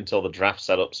enjoy it until the draft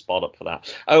set up spot up for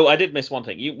that. Oh, I did miss one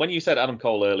thing. When you said Adam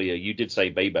Cole earlier, you did say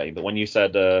Bebe, but when you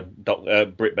said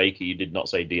Britt Baker, you did not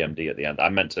say DMD at the end. I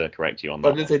meant to correct you on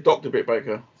that. I didn't say Dr. Britt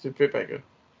Baker. I said Britt Baker.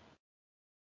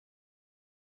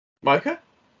 Micah?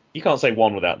 You can't say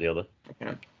one without the other.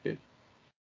 Okay. Good.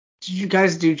 Did you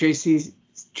guys do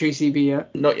JCB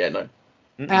yet? Not yet, no.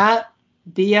 Mm-mm. At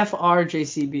BFR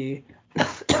JCB.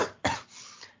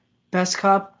 Best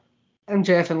cop,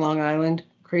 MJF in Long Island.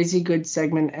 Crazy good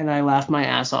segment, and I laughed my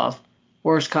ass off.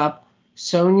 Worst cop,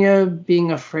 Sonya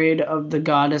being afraid of the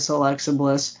goddess Alexa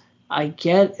Bliss. I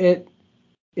get it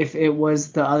if it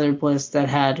was the other Bliss that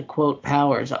had, quote,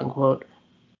 powers, unquote,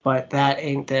 but that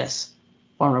ain't this.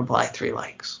 1 reply, 3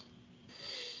 likes.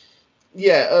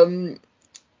 Yeah,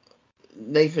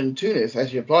 Nathan Tunis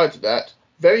actually applied to that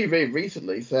very, very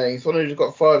recently, saying Sonya just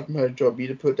got fired from her job. You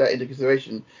to put that into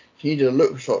consideration. She needed a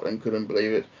look shot and couldn't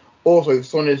believe it. Also,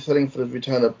 Sonya's selling for the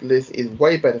return of Bliss is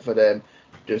way better for them,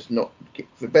 better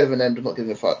for them, just not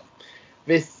giving a fuck.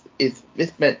 This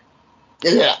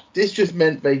just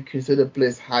meant they consider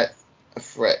Bliss has a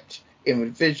threat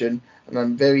in Vision, and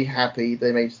I'm very happy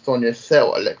they made Sonya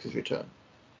sell Alexa's return.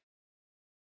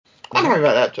 I'm happy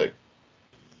about that too.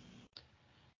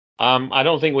 I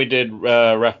don't think we did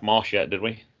Ref Marsh yet, did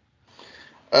we?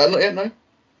 Not yet, no.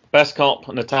 Best cop,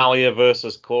 Natalia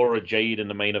versus Cora Jade in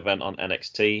the main event on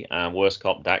NXT. And worst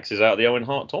cop, Dax is out of the Owen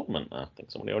Hart tournament. I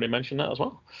think somebody already mentioned that as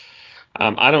well.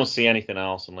 I don't see anything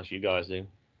else unless you guys do.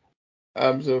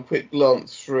 So a quick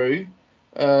glance through.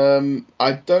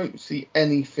 I don't see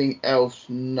anything else.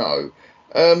 No.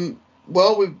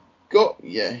 Well, we've got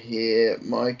you here,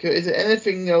 Micah. Is there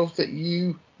anything else that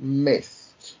you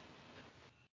missed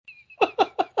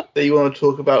that you want to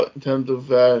talk about in terms of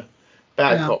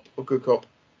bad cop or good cop?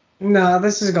 No,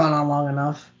 this has gone on long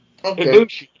enough. Okay.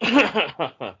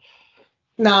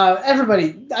 No,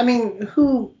 everybody.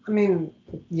 Kota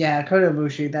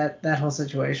Ibushi, that whole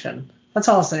situation. That's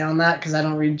all I'll say on that, because I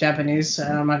don't read Japanese,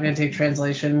 and I'm not going to take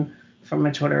translation from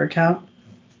my Twitter account.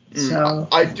 So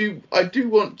I do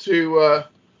want to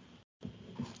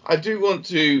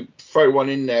throw one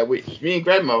in there, which me and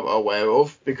Grandma are aware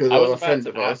of, because I was of a friend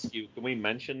about of to ours. ask you, can we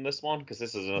mention this one? Because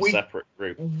this is in a separate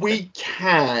group. We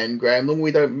can, Graham, and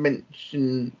we don't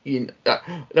mention,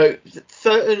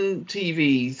 certain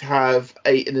TVs have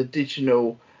an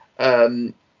additional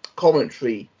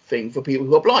commentary thing for people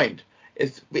who are blind.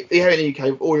 They have it in the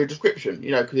UK with audio description,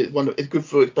 because it's good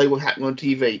for explaining what's happening on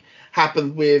TV.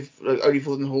 Happens with Only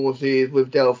Fools and Horses,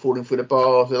 with Dell falling through the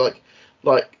bars, so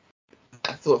like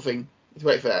that sort of thing. Let's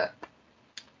wait for that.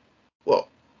 What?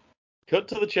 Cut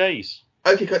to the chase.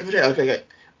 Okay, cut to the chase. Okay.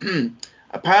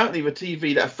 Apparently, the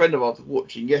TV that a friend of ours was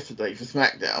watching yesterday for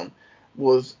SmackDown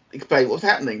was explaining what's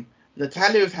happening.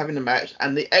 Natalya was having a match,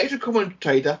 and the extra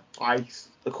commentator,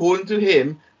 according to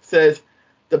him, says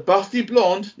the busty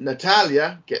blonde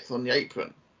Natalya gets on the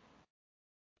apron.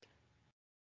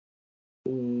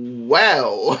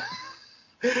 Well,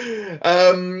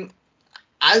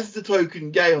 as the token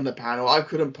gay on the panel, I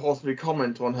couldn't possibly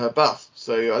comment on her bust,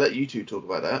 so I'll let you two talk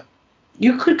about that.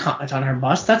 you could comment on her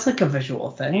bust. That's like a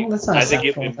visual thing. That's not a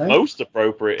sexual thing. I think it'd be most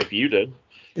appropriate if you did.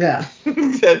 Yeah.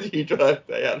 You try to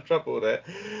stay out of trouble there.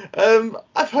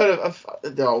 I've heard of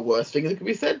there are worse things that can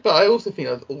be said, but I also think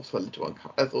that's also a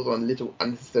little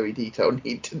unnecessary detail.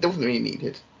 It wasn't really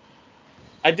needed.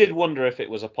 I did wonder if it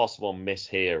was a possible miss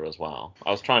here as well. I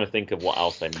was trying to think of what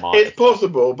else they might. It's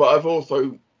possible, but I've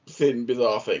also seen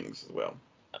bizarre things as well.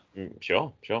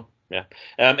 Sure, yeah.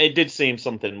 It did seem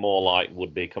something more like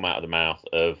would be come out of the mouth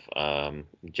of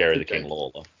Jerry the King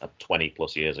Lawler 20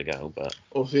 plus years ago, but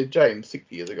also James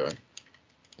 60 years ago.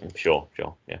 Sure,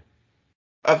 yeah.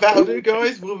 That'll do,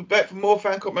 guys. We'll be back for more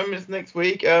fan cop moments next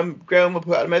week. Graham will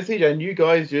put out a message, and you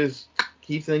guys just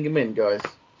keep sending them in, guys.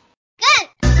 Good.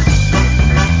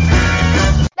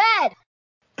 Bad.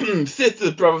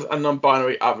 Sisters, brothers, and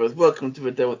non-binary others, welcome to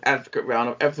the Devil's Advocate round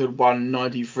of episode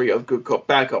 193 of Good Cop,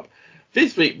 Bad Cop.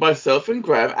 This week, myself and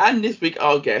Graham, and this week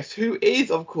our guest, who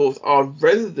is, of course, our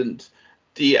resident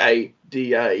DA,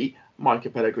 Micah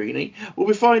Pellegrini, will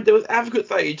be fighting Devil's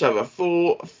Advocates at each other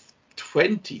for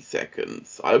 20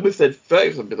 seconds. I almost said 30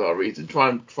 for some bizarre reason, try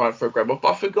and throw Graham off,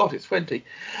 but I forgot it's 20.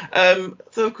 So,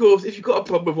 of course, if you've got a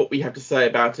problem with what we have to say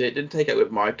about it, then take it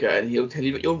with Micah, and he'll tell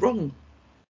you that you're wrong.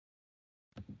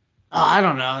 I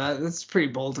don't know. That's pretty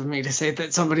bold of me to say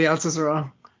that somebody else is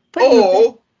wrong.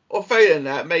 But or failing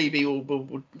that, maybe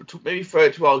we'll maybe throw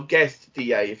it to our guest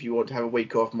DA if you want to have a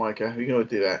week off, Micah. We can always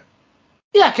do that.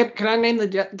 Yeah, can I name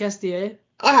the guest DA?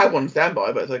 I have one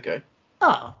standby, but it's okay.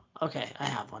 Oh, okay. I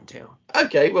have one too.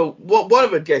 Okay, well, one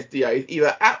of the guest DAs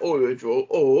either at Draw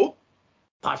or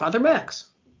Podfather Max.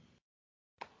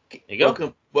 There you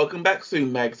go. Welcome back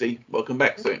soon, Magsy. Welcome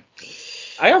back soon.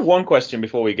 I have one question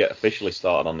before we get officially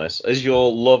started on this. Has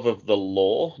your love of the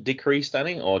law decreased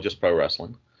any, or just pro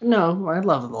wrestling? No, my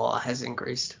love of the law has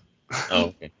increased. Oh,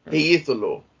 okay. He is the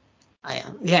law. I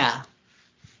am. Yeah.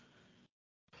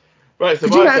 Right, so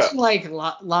could you imagine like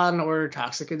Law and Order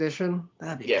Toxic Edition?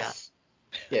 That'd be bad.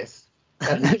 Yes.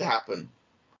 That needs to happen.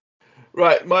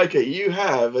 Right, Micah, you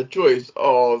have a choice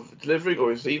of delivering or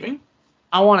receiving.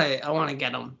 I want to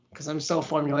get them because I'm still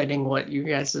formulating what you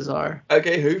guys's are.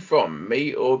 Okay, who from,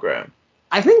 me or Graham?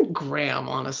 I think Graham,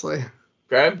 honestly.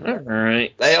 Graham? All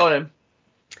right. Lay on him.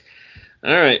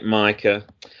 All right, Micah.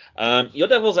 Your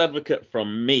devil's advocate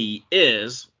from me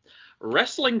is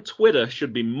wrestling Twitter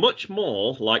should be much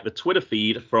more like the Twitter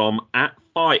feed from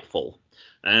 @Fightful.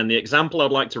 And the example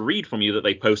I'd like to read from you that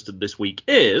they posted this week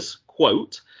is,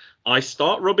 quote, I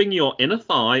start rubbing your inner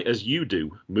thigh as you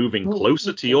do, moving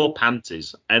closer to your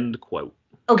panties, end quote.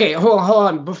 Okay, hold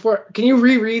on. Can you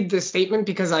reread the statement?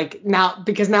 Because now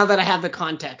that I have the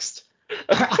context.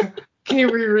 Can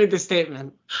you reread the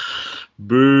statement?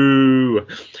 Boo.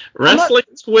 Wrestling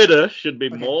Twitter should be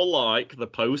more like the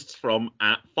posts from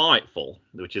 @Fightful,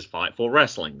 which is Fightful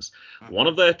Wrestling's. One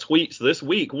of their tweets this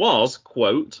week was,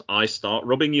 quote, I start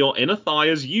rubbing your inner thigh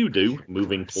as you do,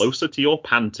 moving closer to your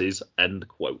panties, end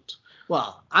quote.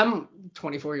 well, I'm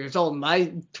 24 years old.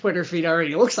 My Twitter feed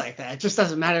already looks like that. It just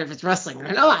doesn't matter if it's wrestling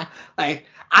or not. Like,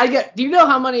 do you know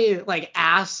how many, like,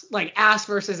 ass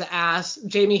versus ass,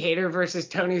 Jamie Hayter versus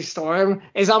Tony Storm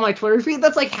is on my Twitter feed?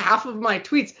 That's like half of my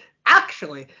tweets.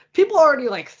 Actually, people already,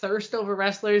 like, thirst over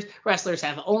wrestlers. Wrestlers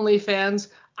have OnlyFans.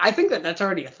 I think that's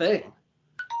already a thing.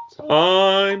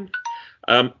 Time.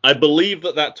 I believe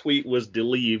that tweet was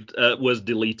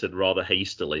deleted rather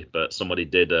hastily, but somebody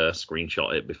did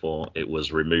screenshot it before it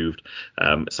was removed.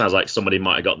 It sounds like somebody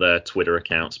might have got their Twitter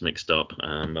accounts mixed up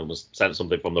and was sent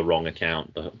something from the wrong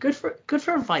account. But good for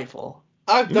Fightful.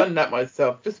 I've done that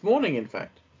myself this morning, in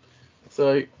fact.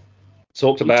 So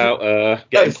talked about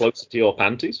getting closer to your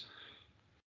panties.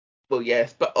 Well,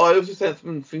 yes, but I also sent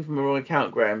something from the wrong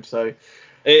account, Graham. So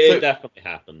it definitely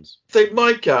happens. So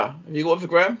Micah, have you got one for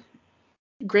Graham?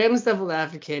 Graham's devil's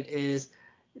advocate is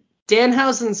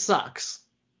Danhausen sucks.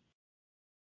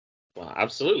 Well,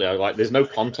 absolutely. There's no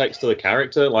context to the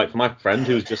character. Like, for my friend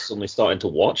who's just suddenly starting to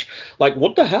watch, like,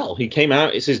 what the hell? He came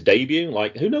out, it's his debut.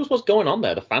 Like, who knows what's going on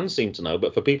there? The fans seem to know,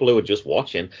 but for people who are just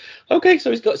watching, okay, so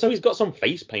he's got some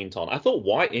face paint on. I thought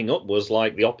whitening up was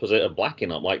like the opposite of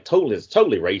blacking up. Like, it's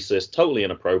totally racist, totally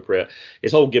inappropriate.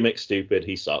 His whole gimmick's stupid.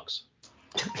 He sucks.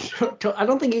 I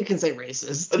don't think you can say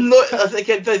racist.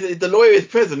 The lawyer is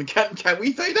present. Can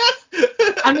we say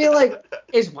that? I mean, like,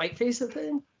 is whiteface a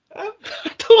thing? I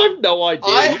have no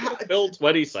idea. You could fill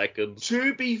 20 seconds.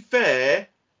 To be fair,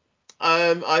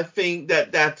 I think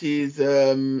that is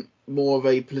more of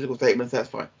a political statement. So that's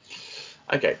fine.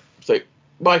 Okay, so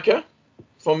Micah,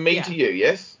 from me to you,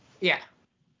 yes? Yeah.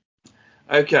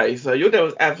 Okay, so your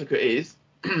devil's advocate is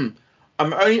I'm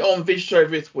only on this show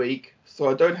this week, so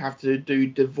I don't have to do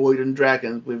Devoid and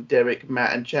Dragons with Derek,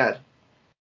 Matt, and Chad.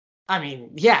 I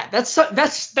mean, yeah, that's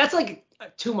like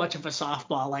too much of a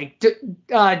softball. Like,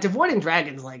 Devoid and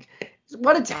Dragons, like,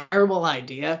 what a terrible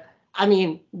idea. I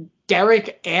mean,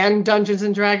 Derek and Dungeons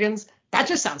and Dragons, that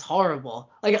just sounds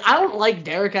horrible. Like, I don't like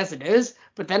Derek as it is,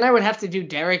 but then I would have to do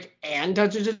Derek and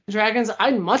Dungeons and Dragons.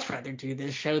 I'd much rather do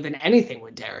this show than anything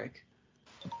with Derek.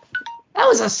 That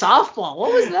was a softball.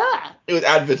 What was that? It was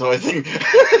advertising.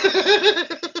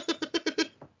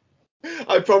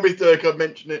 I promised Derek I'd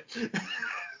mention it.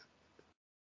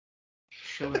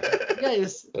 Sure.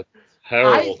 Guys,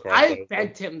 I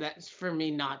begged him that for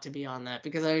me not to be on that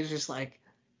because I was just like,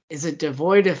 is it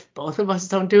Devoid if both of us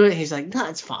don't do it? He's like, no,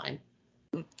 it's fine.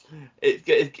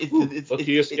 It's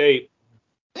lucky escape.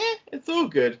 It's all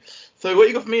good. So what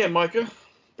you got for me, Micah?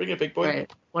 Bring it, big boy.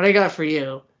 Right. What I got for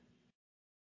you.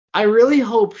 I really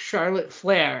hope Charlotte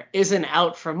Flair isn't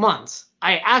out for months.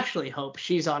 I actually hope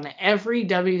she's on every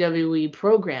WWE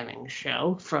programming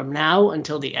show from now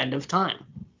until the end of time.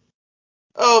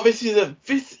 Oh,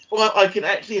 this one I can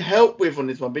actually help with on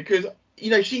this one because,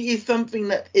 she is something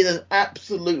that is an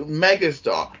absolute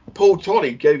megastar. Paul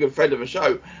Tolly, a good friend of the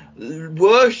show,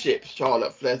 worships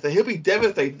Charlotte Flair, so he'll be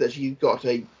devastated that she's got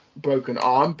a broken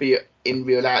arm, be it in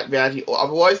reality or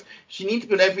otherwise. She needs to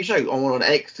be on every show. On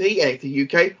NXT,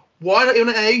 NXT UK. Why not on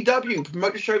AEW?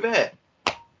 Promote the show there.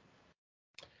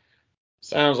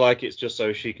 Sounds like it's just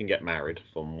so she can get married,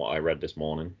 from what I read this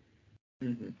morning.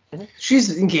 Mm-hmm.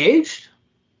 She's engaged?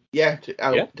 Yeah, to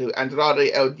Andrade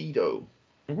El Dido.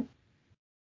 Mm-hmm.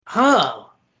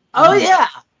 Oh, yeah.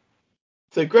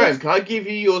 So, Graham, can I give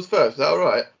you yours first? Is that all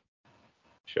right?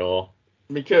 Sure.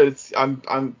 Because I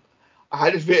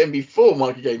had it written before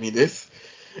Micah gave me this.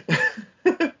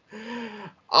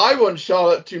 I want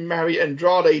Charlotte to marry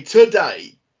Andrade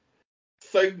today,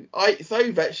 so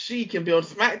that she can be on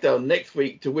SmackDown next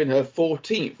week to win her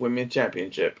 14th Women's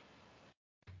Championship.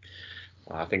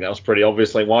 I think that was pretty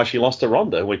obviously why she lost to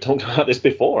Ronda. We talked about this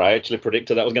before. I actually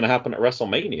predicted that was going to happen at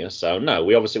WrestleMania. So, no,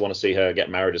 we obviously want to see her get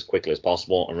married as quickly as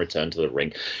possible and return to the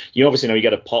ring. You obviously know you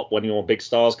get a pop when your big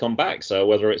stars come back. So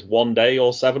whether it's 1 day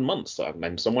or 7 months,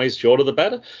 in some ways, shorter the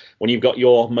better. When you've got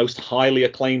your most highly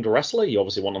acclaimed wrestler, you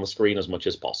obviously want on the screen as much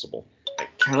as possible. I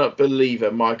cannot believe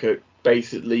that Micah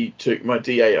basically took my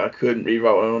D8. I couldn't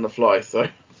rewrite it on the fly, so.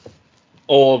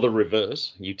 Or the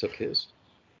reverse. You took his.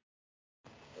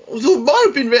 So mine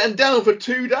have been written down for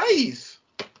 2 days.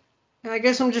 I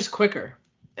guess I'm just quicker.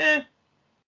 Yeah,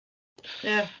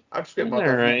 I've scripted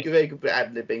myself. Right. Very good at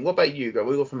ad-libbing. What about you, Go?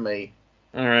 What got from me?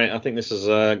 All right, I think this is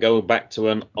go back to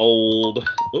an old.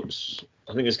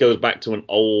 I think this goes back to an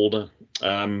old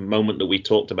moment that we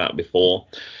talked about before.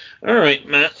 All right,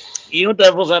 Matt, your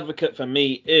devil's advocate for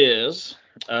me is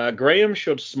Graham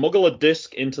should smuggle a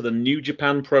disc into the New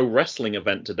Japan Pro Wrestling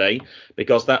event today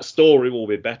because that story will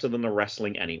be better than the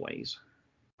wrestling anyways.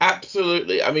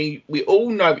 Absolutely. I mean, we all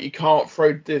know that you can't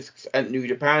throw discs at New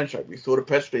Japan show. We saw the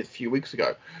press release a few weeks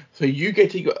ago. So you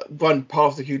getting run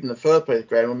prosecuted in the first place,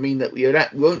 Graham, will mean that we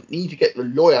won't need to get the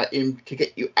lawyer in to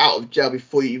get you out of jail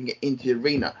before you even get into the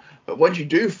arena. But once you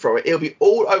do throw it, it'll be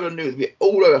all over the news. It'll be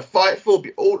all over Fightful. It'll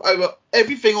be all over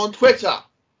everything on Twitter.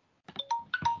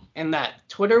 And that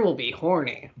Twitter will be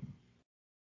horny.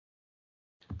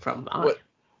 From mine.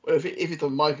 Well, if it's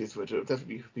on Mike's Twitter, it'll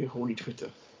definitely be a horny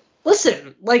Twitter.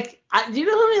 Listen, like, do you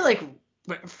know how many, like,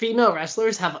 female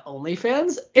wrestlers have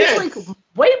OnlyFans? It's, yes. like,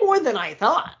 way more than I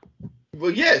thought.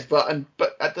 Well, yes, but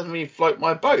that doesn't really float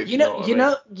my boat. You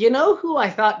know who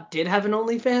I thought did have an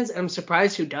OnlyFans, and I'm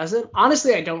surprised who doesn't?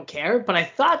 Honestly, I don't care, but I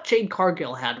thought Jade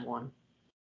Cargill had one.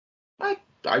 I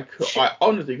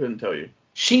honestly couldn't tell you.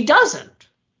 She doesn't.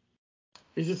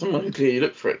 Is there someone who clearly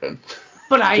looked for it then?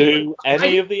 But Do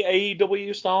any of the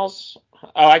AEW stars?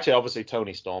 Oh, actually, obviously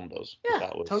Tony Storm does. Yeah,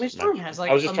 Tony Storm has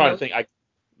like. I was just trying to think.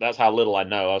 That's how little I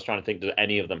know. I was trying to think. Do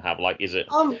any of them have like? Is it?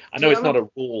 I know it's not a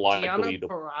rule like Deonna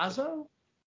Purrazzo?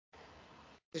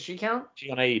 Does she count? She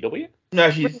on AEW?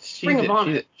 No, she's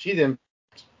in.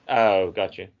 Oh,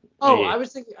 gotcha. Oh, yeah. I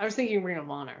was thinking Ring of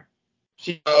Honor.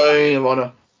 She's Ring of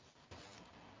Honor.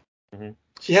 Mm-hmm.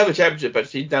 She held a championship, but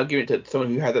she's now giving it to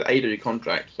someone who had an AEW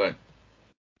contract. So.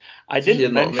 I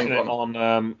didn't mention it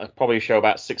on probably a show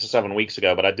about 6 or 7 weeks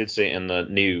ago, but I did see it in the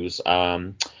news.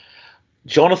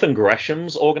 Jonathan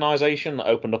Gresham's organization that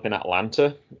opened up in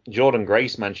Atlanta, Jordan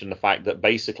Grace mentioned the fact that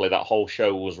basically that whole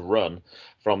show was run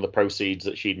from the proceeds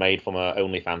that she'd made from her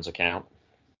OnlyFans account.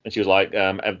 And she was like,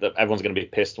 everyone's going to be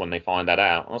pissed when they find that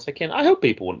out. And I was thinking, I hope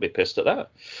people wouldn't be pissed at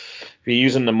that. If you're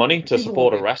using the money to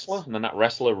support a wrestler and then that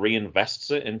wrestler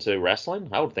reinvests it into wrestling,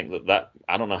 I would think that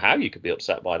I don't know how you could be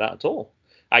upset by that at all.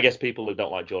 I guess people who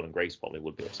don't like Jordan Grace probably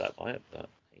would be upset by it. But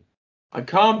I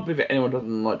can't believe that anyone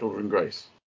doesn't like Jordan Grace.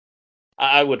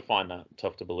 I would find that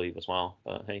tough to believe as well.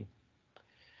 But hey,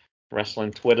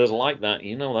 wrestling Twitter's like that.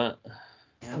 You know that.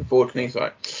 Yeah, unfortunately, so.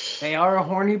 They are a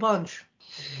horny bunch.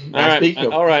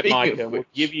 All right, Micah, we'll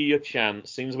give you your chance.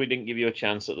 Seems we didn't give you a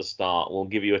chance at the start. We'll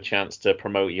give you a chance to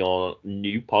promote your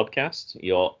new podcast,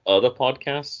 your other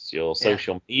podcasts, your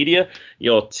social media,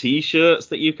 your T-shirts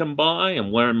that you can buy.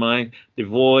 I'm wearing my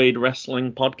Devoid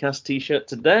Wrestling Podcast T-shirt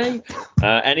today.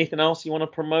 Anything else you want to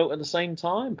promote at the same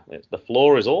time? The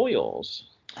floor is all yours.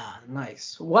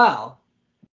 Nice. Well,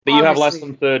 but you have less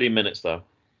than 30 minutes, though.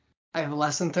 I have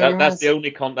less than 30 minutes? That's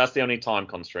That's the only time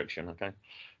constriction, okay?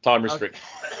 Time restriction.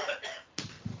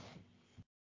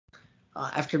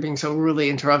 After being so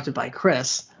rudely interrupted by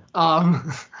Chris, everybody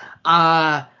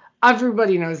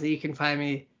knows that you can find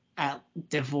me at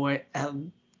Devoid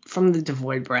from the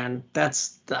Devoid brand.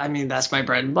 That's my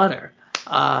bread and butter.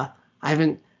 I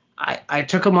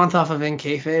took a month off of In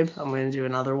Kayfabe. I'm going to do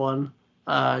another one.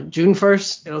 June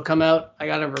 1st, it'll come out. I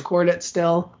got to record it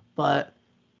still, but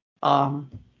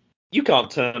you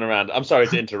can't turn around. I'm sorry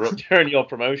to interrupt during your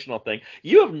promotional thing.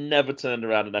 You have never turned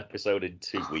around an episode in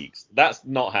 2 weeks. That's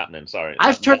not happening. Sorry.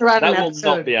 I've turned around an episode. That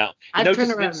will not be out. Just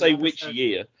didn't say which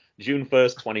year. June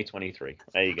 1st, 2023.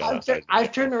 There you go.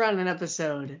 I've turned around an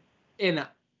episode in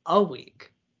a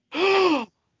week.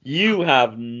 You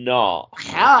have not.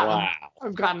 Yeah. Wow.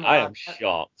 I am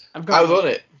shocked. I was on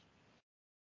it.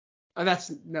 Oh,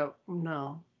 that's no.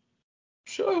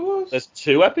 Sure it was. There's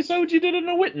 2 episodes you did in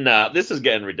a week? Nah, this is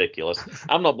getting ridiculous.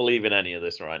 I'm not believing any of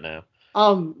this right now.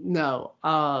 No.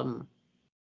 Don't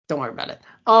worry about it.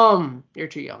 You're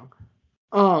too young.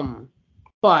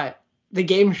 But the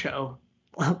game show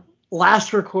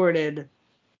last recorded.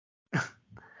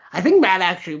 I think Matt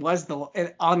actually was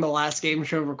on the last game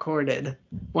show recorded.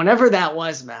 Whenever that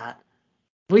was, Matt,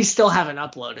 we still haven't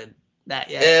uploaded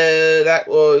that yet. That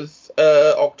was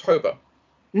October.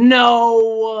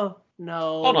 No.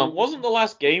 Hold on, wasn't the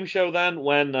last game show then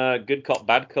when Good Cop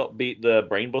Bad Cop beat the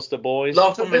Brainbuster boys?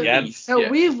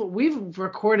 We've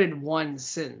recorded one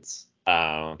since.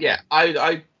 Yeah,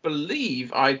 I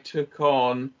believe I took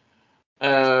on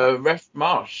Ref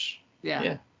Marsh.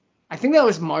 Yeah. I think that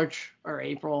was March or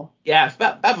April. Yeah, it's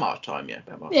about March time, yeah.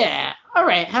 Yeah, all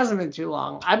right, hasn't been too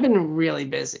long. I've been really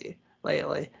busy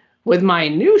lately with my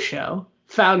new show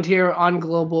found here on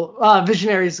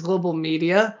Visionaries Global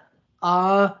Media.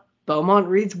 Beaumont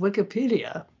Reads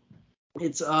Wikipedia.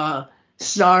 It's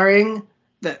starring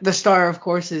the star, of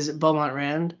course, is Beaumont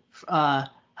Rand,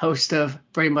 host of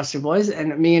Brainbuster Boys,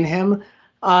 and me and him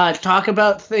talk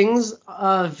about things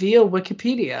via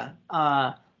Wikipedia.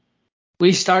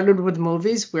 We started with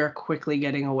movies. We're quickly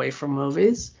getting away from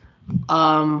movies.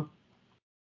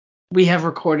 We have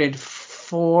recorded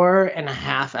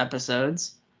 4.5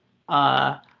 episodes.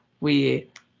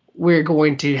 We're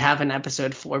going to have an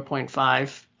episode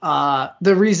 4.5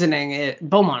 the reasoning,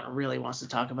 Beaumont really wants to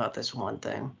talk about this one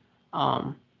thing.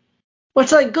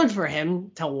 Which, like, good for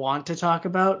him to want to talk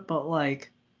about, but,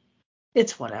 like,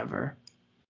 it's whatever.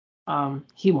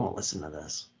 He won't listen to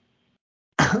this.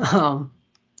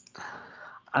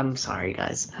 I'm sorry,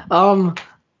 guys.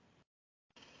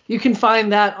 You can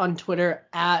find that on Twitter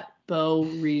at Bo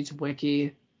Reads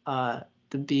Wiki.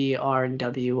 The B, R, and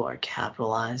W are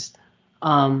capitalized.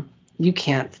 You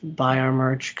can't buy our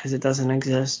merch because it doesn't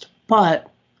exist, but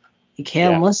you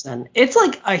can listen. It's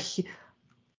like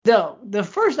the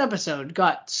first episode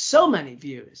got so many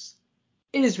views.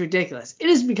 It is ridiculous. It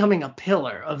is becoming a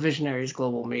pillar of Visionaries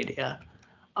Global Media.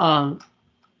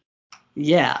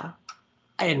 Yeah,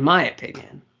 in my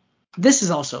opinion. This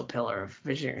is also a pillar of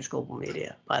Visionaries Global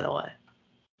Media, by the way.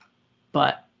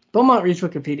 But Beaumont Reads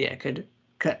Wikipedia could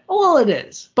well, it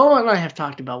is. Beaumont and I have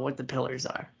talked about what the pillars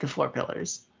are, the 4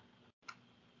 pillars.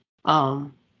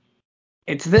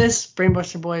 It's this,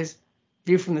 Brainbuster Boys,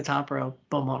 View from the Top Row,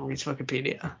 Beaumont Reads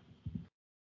Wikipedia.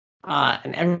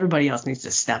 And everybody else needs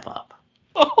to step up.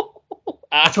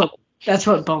 That's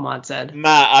what Beaumont said.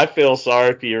 Matt, I feel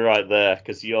sorry for you right there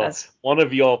because one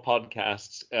of your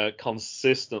podcasts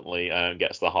consistently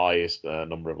gets the highest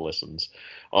number of listens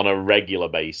on a regular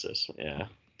basis. Yeah.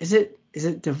 Is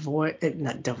it devoid?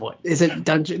 Not devoid. Is it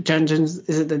Dungeons?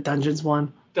 Is it the Dungeons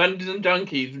one? Dungeons and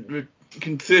Junkies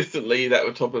consistently that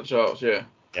were top of the charts. Yeah.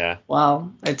 Yeah.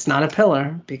 Well, it's not a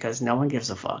pillar because no one gives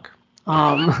a fuck.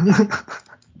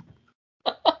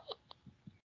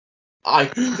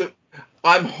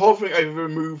 I'm hovering over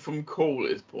remove from call at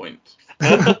this point.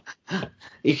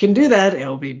 You can do that.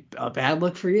 It'll be a bad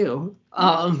look for you.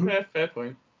 Fair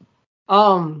point.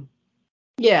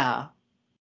 Yeah.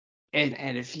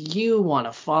 And if you want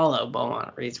to follow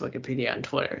Beaumont Reads Wikipedia on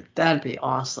Twitter, that'd be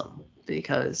awesome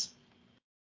because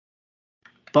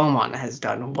Beaumont has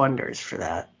done wonders for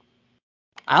that.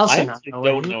 I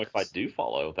don't know if I do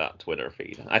follow that Twitter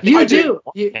feed. I think you do.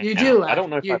 You do. I don't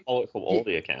know if I follow it for all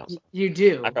the accounts. You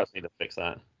do. I perhaps need to fix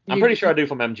that. I'm pretty sure I do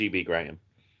from MGB Graham.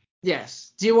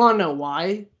 Yes. Do you want to know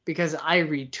why? Because I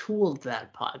retooled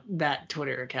that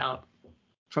Twitter account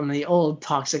from the old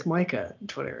Toxic Micah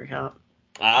Twitter account.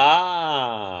 So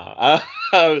I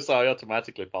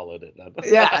automatically followed it then.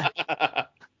 Yeah.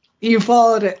 You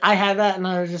followed it. I had that, and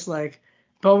I was just like,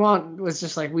 Beaumont was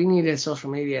just like, we needed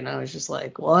social media, and I was just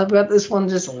like, well, I've got this one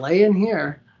just laying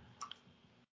here.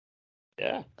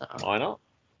 Yeah, why not?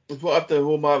 It's what I've done with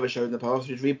all my other shows in the past,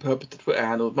 is repurpose the Twitter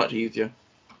handle much easier.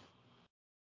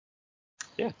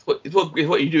 Yeah. It's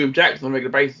what you do with Jackson on a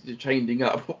regular basis, just changing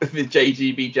up with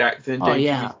JGB Jackson,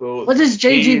 JGB Sports. What does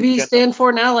JGB stand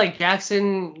for now? Like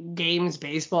Jackson Games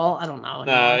Baseball? I don't know.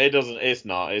 No, it doesn't. It's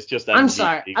not. It's just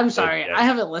MGB. I'm sorry. I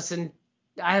haven't listened.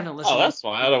 Oh, that's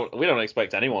fine. We don't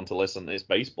expect anyone to listen. It's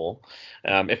baseball.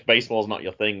 If baseball's not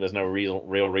your thing, there's no real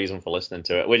reason for listening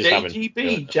to it. We're just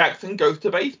JGB Jackson Goes to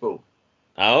Baseball.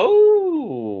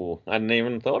 Oh, I hadn't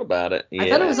even thought about it. Yeah. I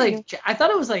thought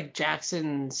it was like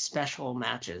Jackson special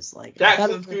matches, like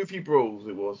Jackson's Goofy Brawls.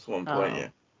 It was one point. Yeah.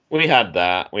 We had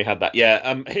that.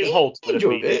 Yeah. His whole Twitter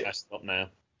feed is messed up now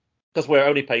because we're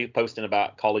only posting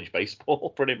about college baseball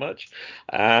pretty much,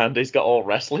 and he's got all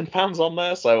wrestling fans on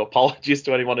there. So apologies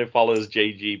to anyone who follows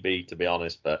JGB, to be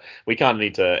honest, but we kind of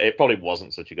need to. It probably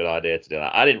wasn't such a good idea to do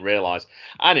that. I didn't realize.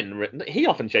 He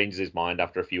often changes his mind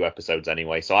after a few episodes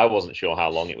anyway, so I wasn't sure how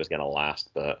long it was going to last,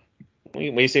 but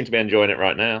we seem to be enjoying it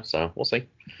right now. So we'll see.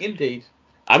 Indeed.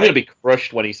 I'm going to be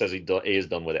crushed when he says he is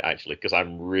done with it, actually, because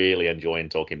I'm really enjoying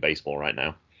talking baseball right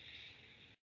now.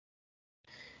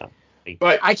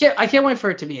 Right. I can't wait for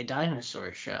it to be a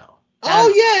dinosaur show.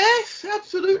 Oh yes,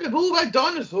 absolutely. All about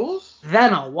dinosaurs.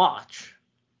 Then I'll watch.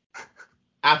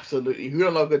 Absolutely. Who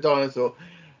don't love a dinosaur?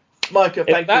 Micah,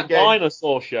 if that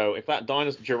dinosaur show, if that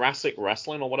Jurassic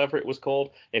Wrestling or whatever it was called,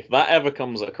 if that ever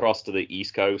comes across to the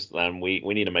East Coast, then we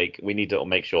need to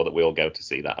make sure that we all go to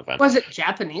see that event. Was it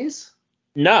Japanese?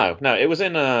 No, it was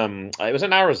in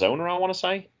Arizona, I want to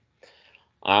say.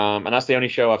 And that's the only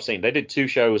show I've seen. They did 2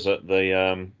 shows at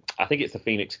the I think it's the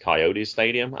Phoenix Coyotes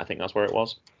Stadium. I think that's where it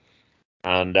was.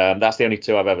 And that's the only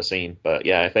 2 I've ever seen. But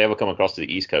yeah, if they ever come across to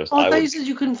the East Coast, I thought you said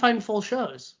you couldn't find full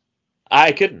shows.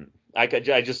 I couldn't. I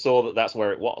just saw that that's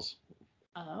where it was.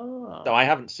 Oh. So I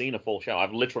haven't seen a full show.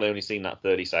 I've literally only seen that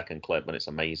 30-second clip, and it's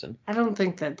amazing. I don't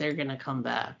think that they're gonna come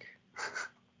back.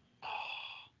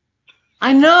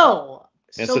 I know.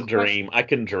 It's a dream. I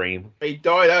can dream. He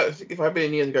died out 65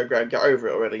 million years ago, Grant. Get over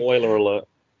it already. Spoiler alert.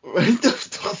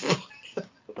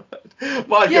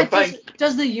 Micah,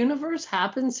 does the universe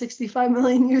happen 65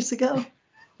 million years ago?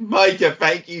 Micah,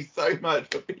 thank you so much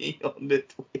for being on this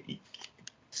week.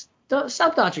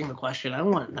 Stop dodging the question. I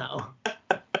want to know.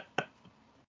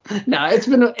 No, it's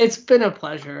been a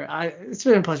pleasure. It's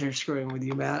been a pleasure screwing with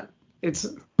you, Matt.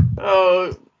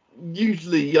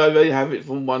 Usually I only have it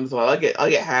from one side. I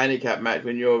get handicap match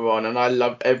when you're on, and I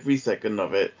love every second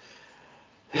of it.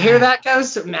 You hear that,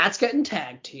 Ghost? Matt's getting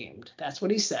tag teamed. That's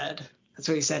what he said. That's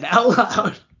what he said out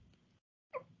loud.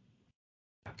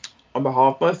 On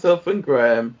behalf of myself and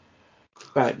Graham,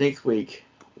 back next week.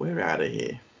 We're out of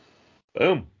here.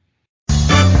 Boom.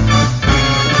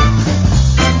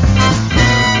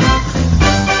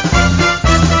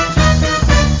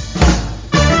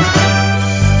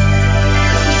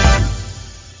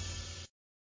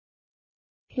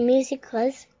 The music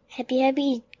was Happy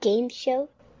Happy Game Show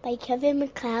by Kevin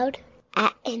MacLeod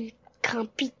at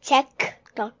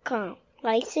Incompetech.com.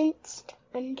 Licensed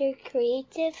under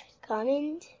Creative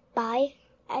Commons by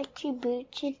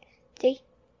Attribution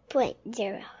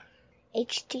 3.0.